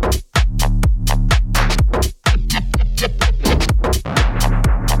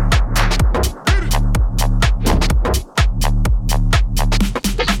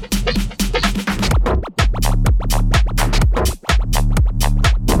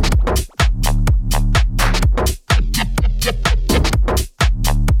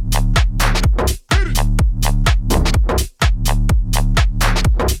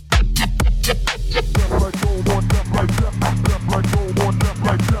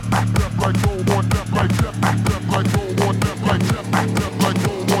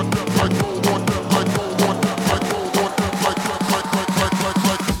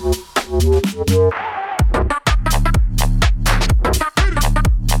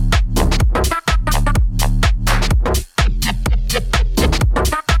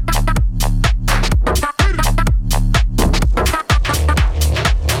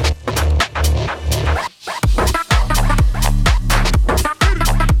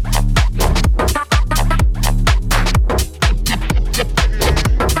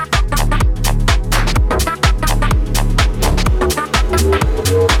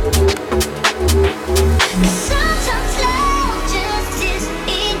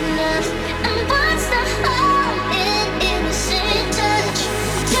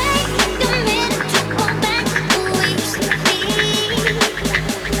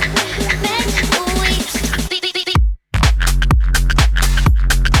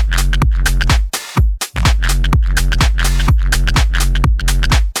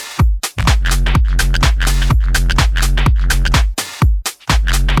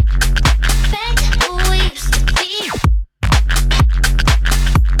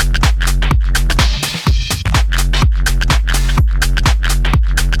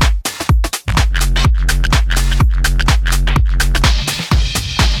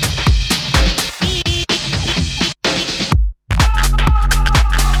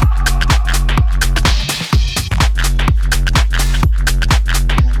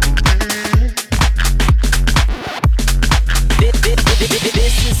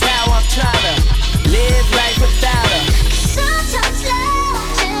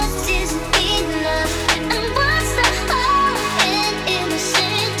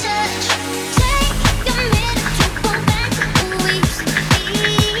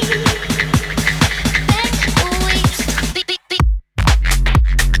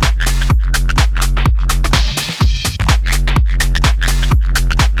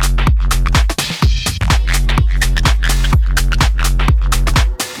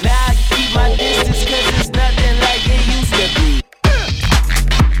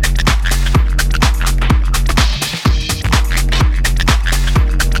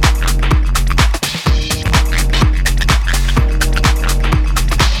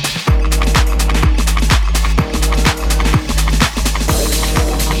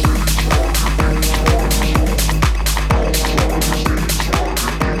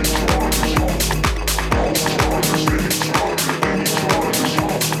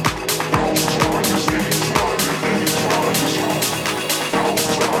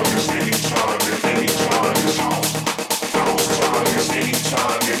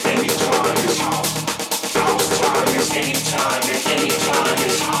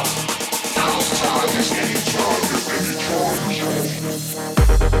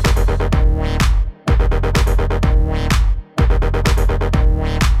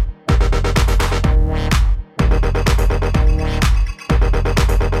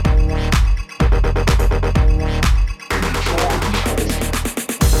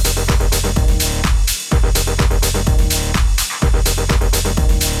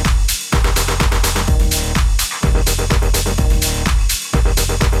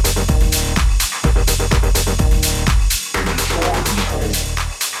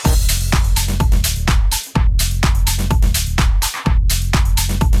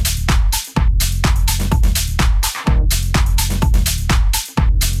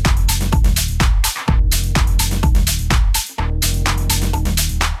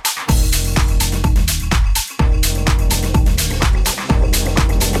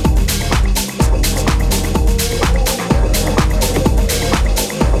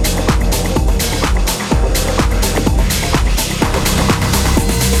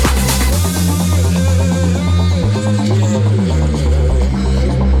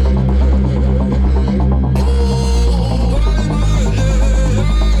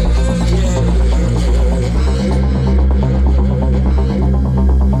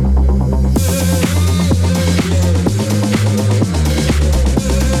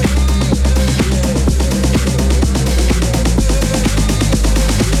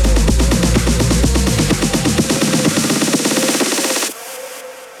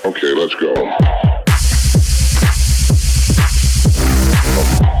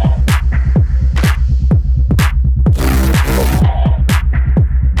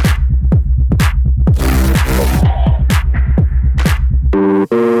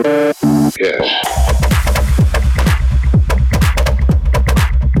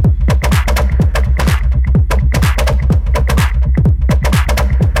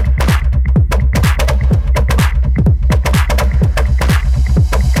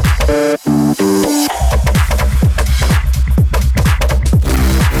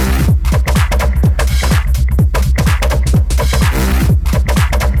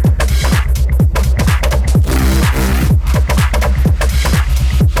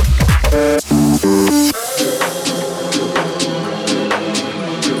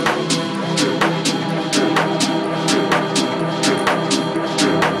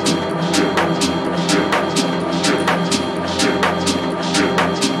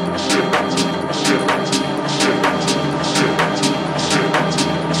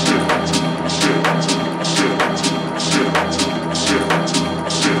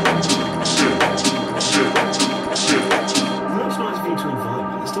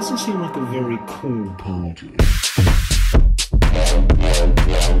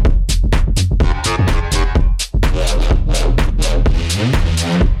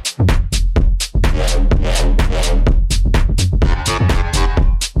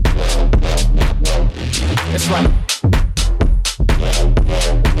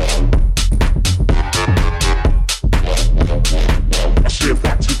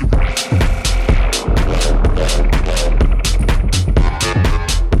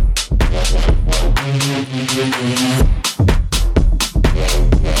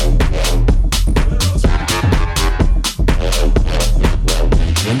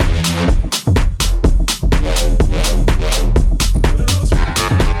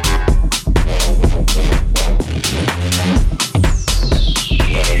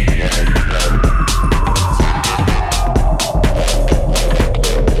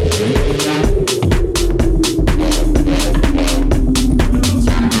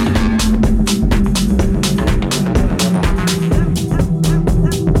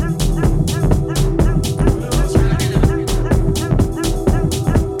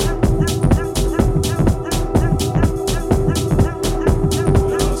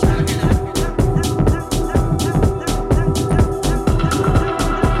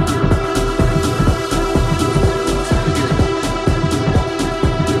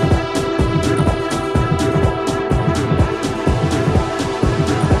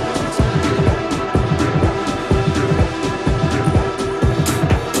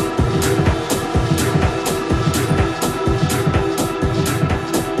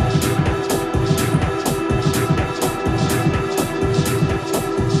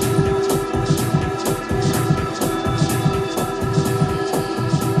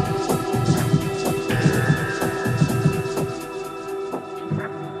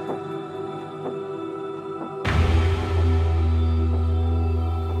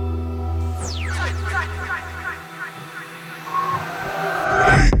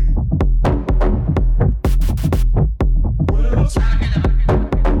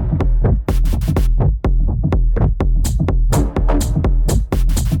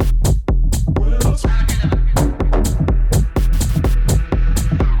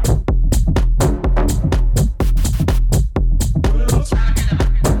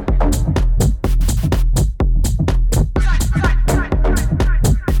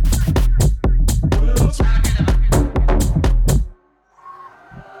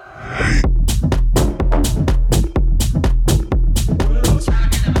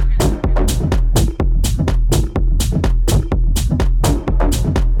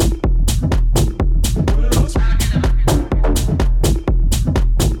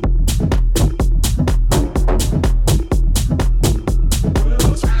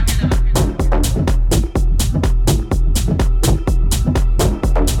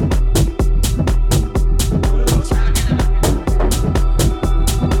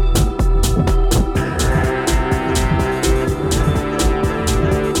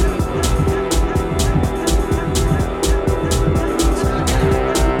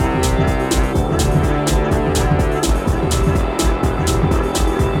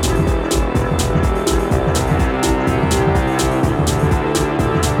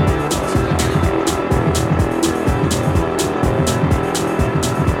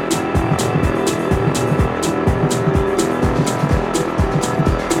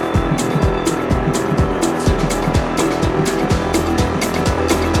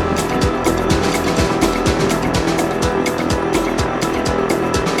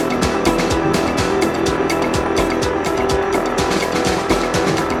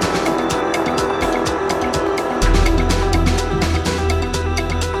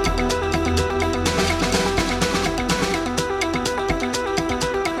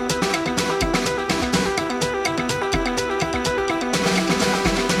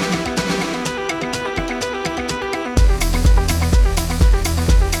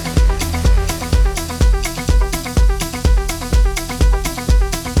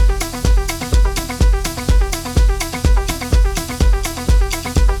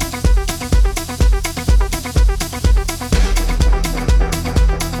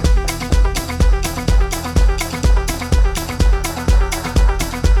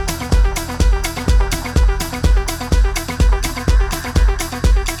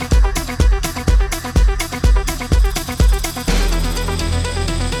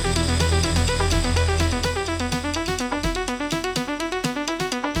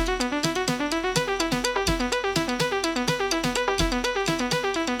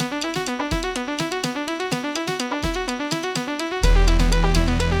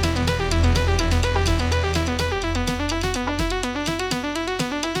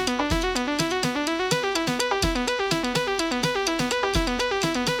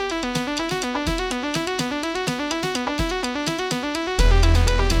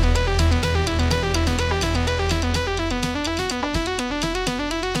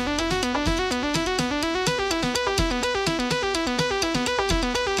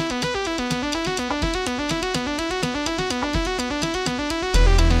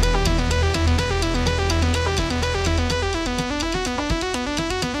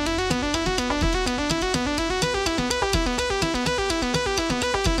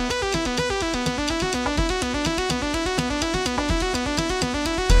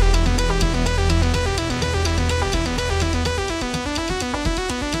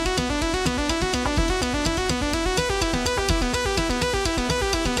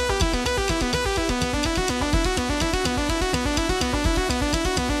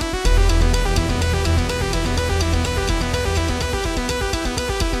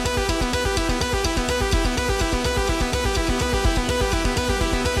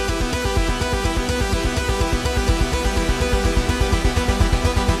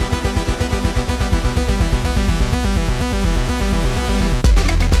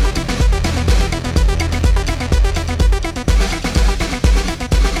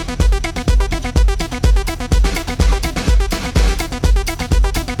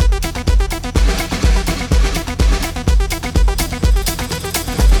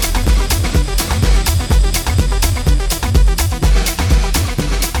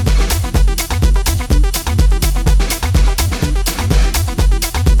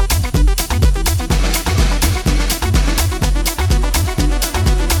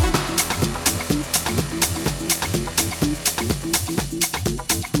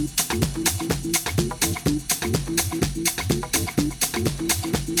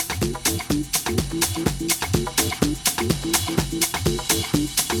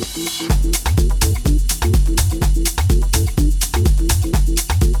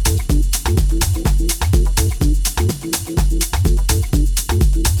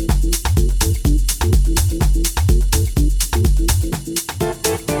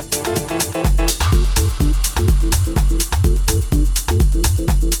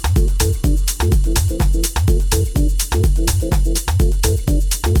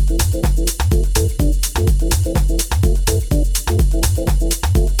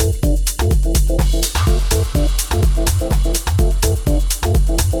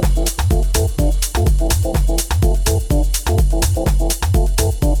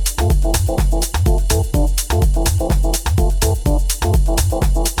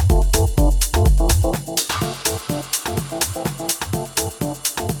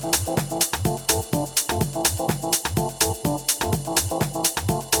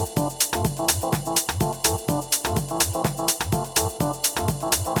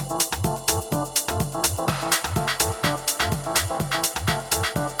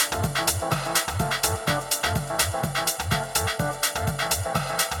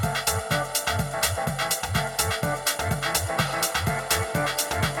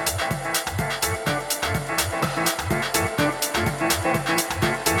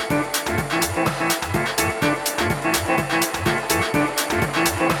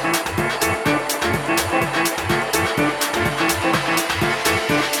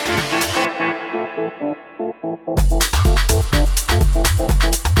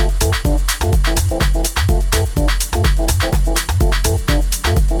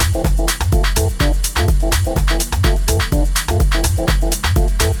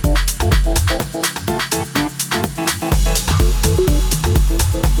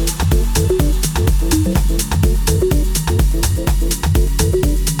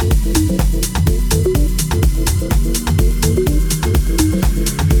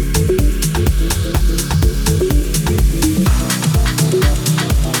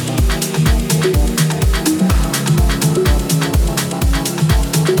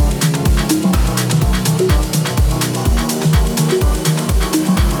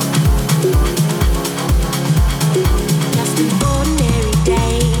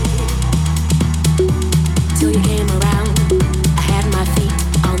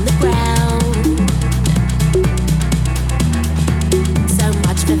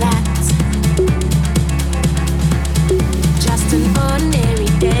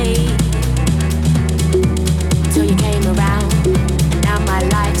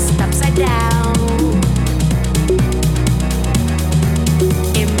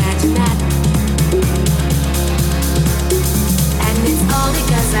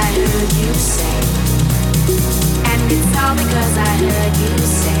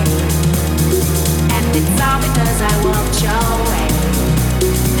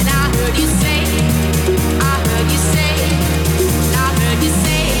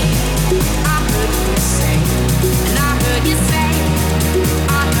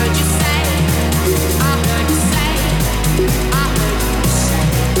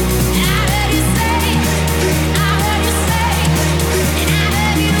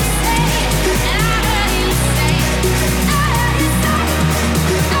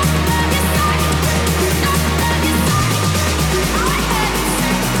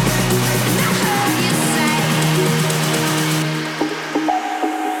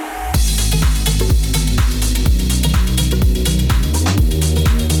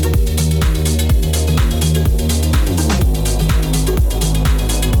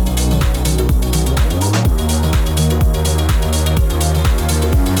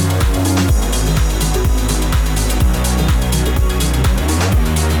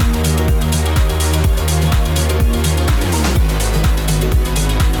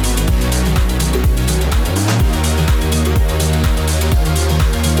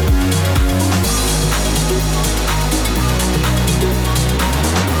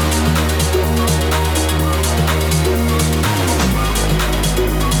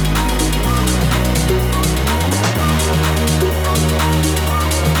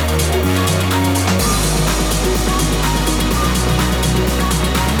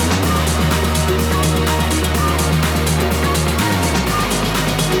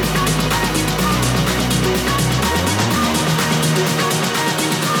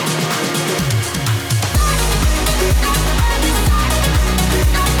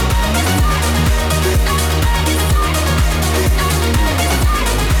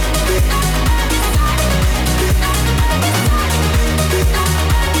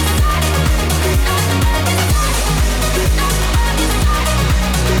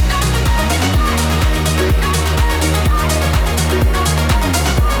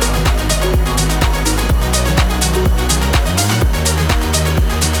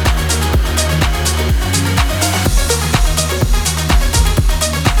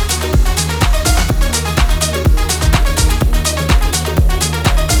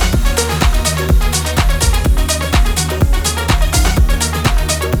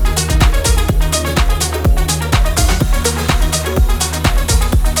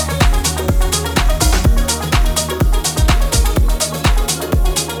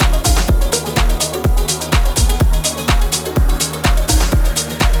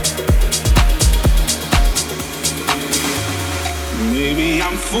 maybe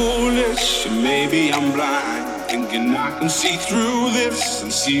I'm foolish, and maybe I'm blind, thinking I can see through this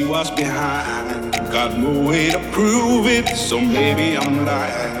and see what's behind. Got no way to prove it, so maybe I'm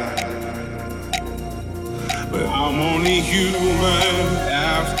lying. But I'm only human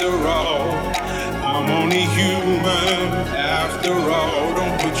after all. I'm only human after all.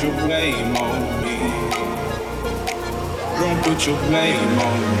 Don't put your blame on me. Don't put your blame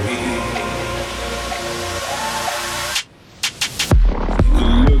on me. You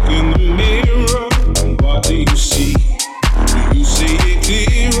look in the mirror, and what do you see? Do you see it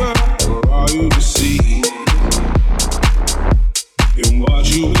clearer, or are you deceived in what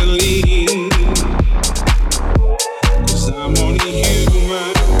you believe? I'm only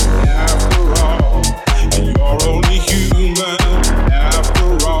human after all, and you're only human after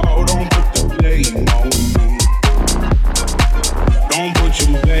all. Don't put the blame on me. Don't put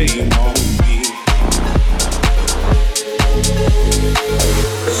your blame on me.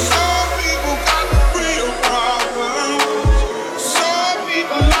 Some people got real problems. Some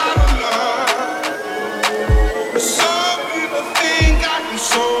people out of love. Some people think I can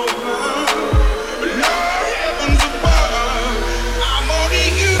solve them. But Lord heavens above, I'm only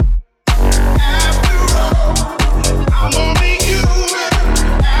you after all. I'm only human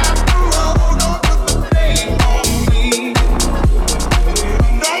after all. Don't put the blame on me.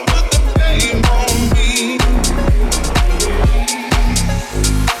 Don't put the blame on me.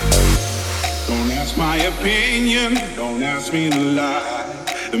 Don't ask my opinion, don't ask me to lie,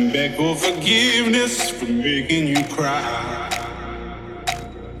 and beg for forgiveness for making you cry.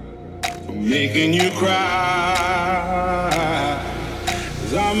 Making you cry.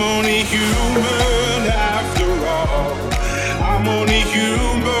 'Cause I'm only human after all. I'm only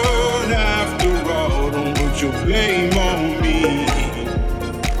human after all. Don't put your blame on me.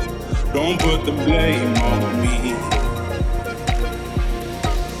 Don't put the blame on me.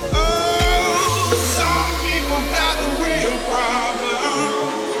 Oh, some people got the real problem.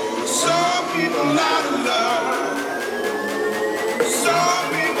 Some people out of love. Some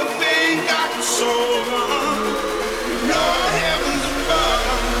people think I can solve them. Lord heavens above,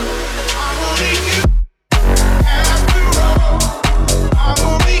 I'm only you after all. I'm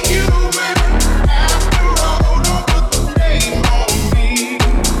only human after all. Don't put the blame on me.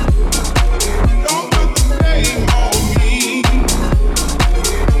 Don't put the blame on me.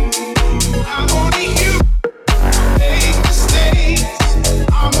 I'm only human. Make mistakes.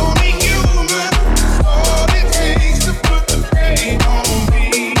 I'm only human. All it takes to put the blame on me.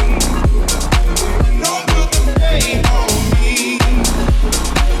 Don't put the blame on me.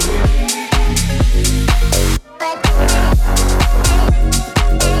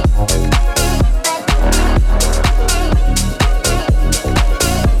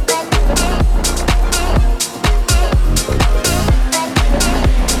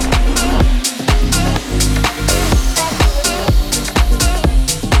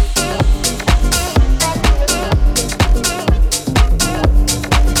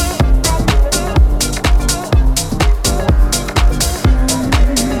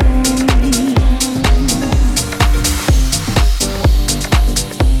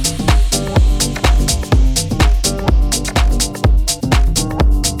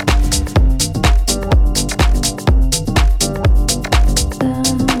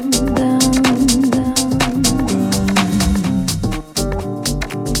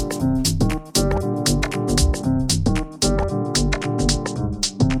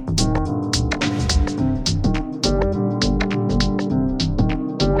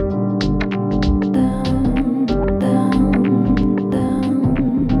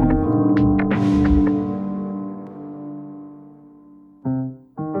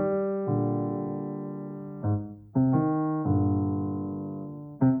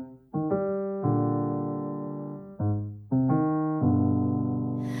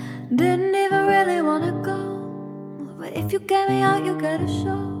 Didn't even really wanna go, but if you get me out, you get a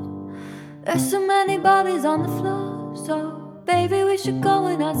show. There's so many bodies on the floor, so baby, we should go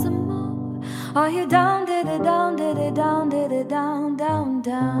and add some more. Are you down, did it down, did it down, did it down, down,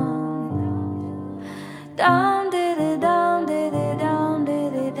 down? Down, did it down, did it down,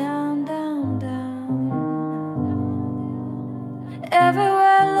 did it down, down, down.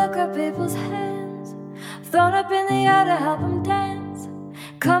 Everywhere I look at people's hands, thrown up in the air to help them dance.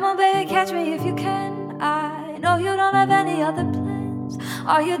 Come on, baby, catch me if you can. I know you don't have any other plans.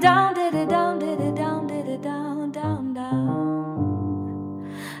 Are you down, did it down, did it down, did it down, down, down?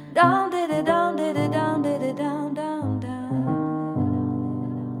 Down, did it down, did it down, did it down, down, down?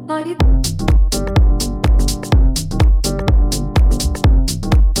 Are you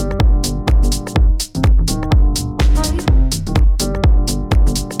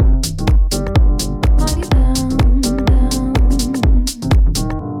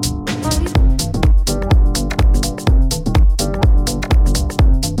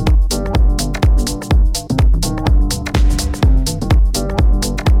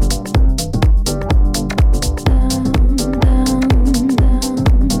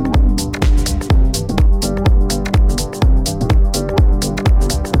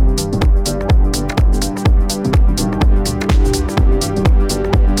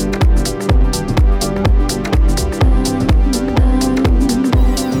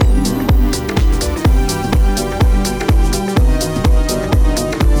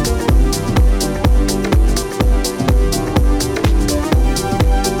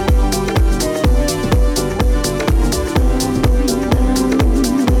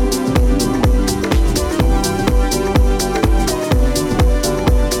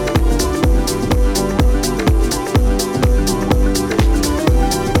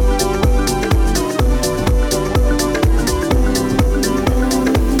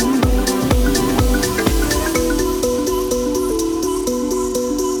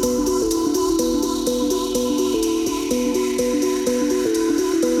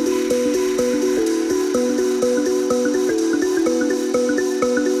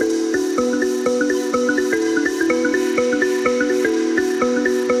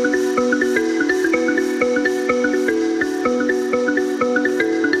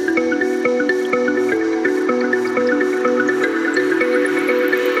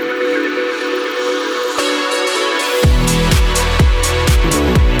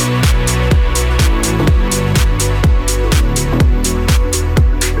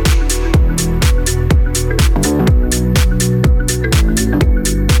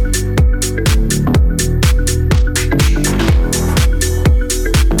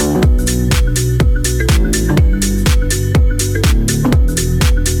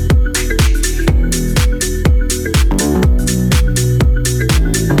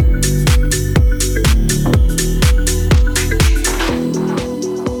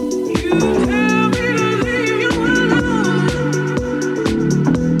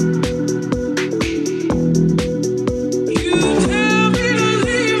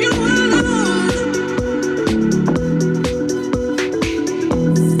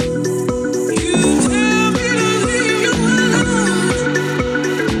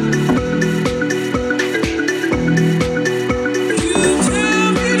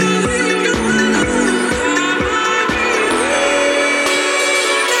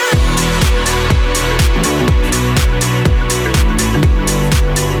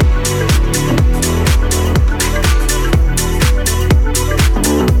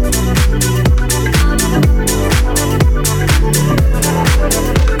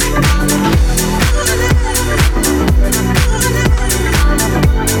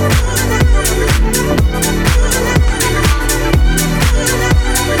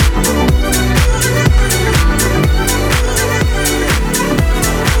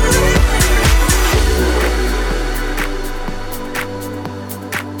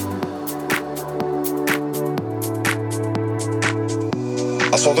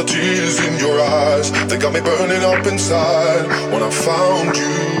I saw the tears in your eyes, they got me burning up inside when I found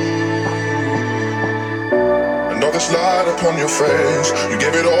you. And all this light upon your face, you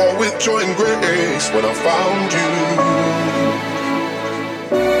gave it all with joy and grace when I found you.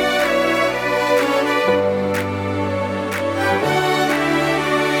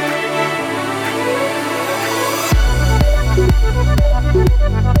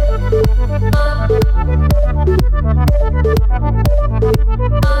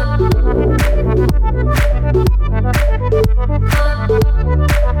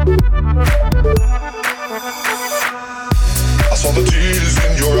 I saw the tears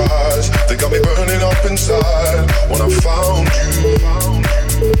in your eyes, they got me burning up inside when I found you.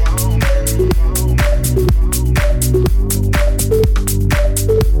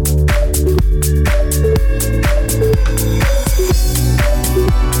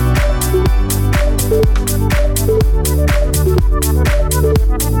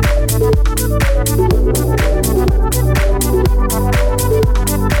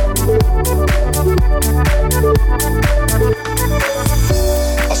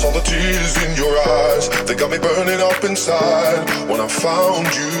 I saw the tears in your eyes, they got me burning up inside when I found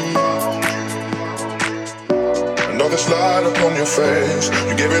you. And all this light upon your face,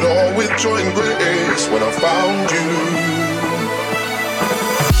 you gave it all with joy and grace when I found you.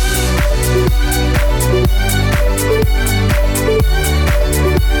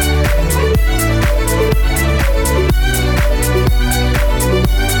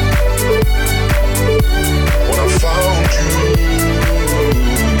 When I found you.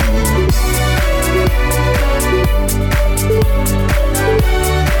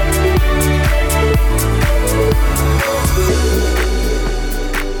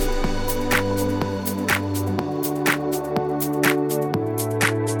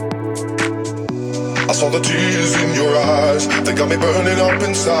 I saw the tears in your eyes, they got me burning up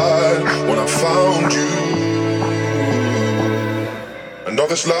inside when I found you. And all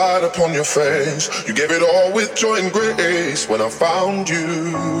this light upon your face, you gave it all with joy and grace when I found you.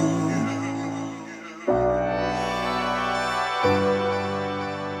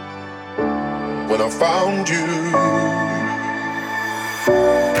 When I found you.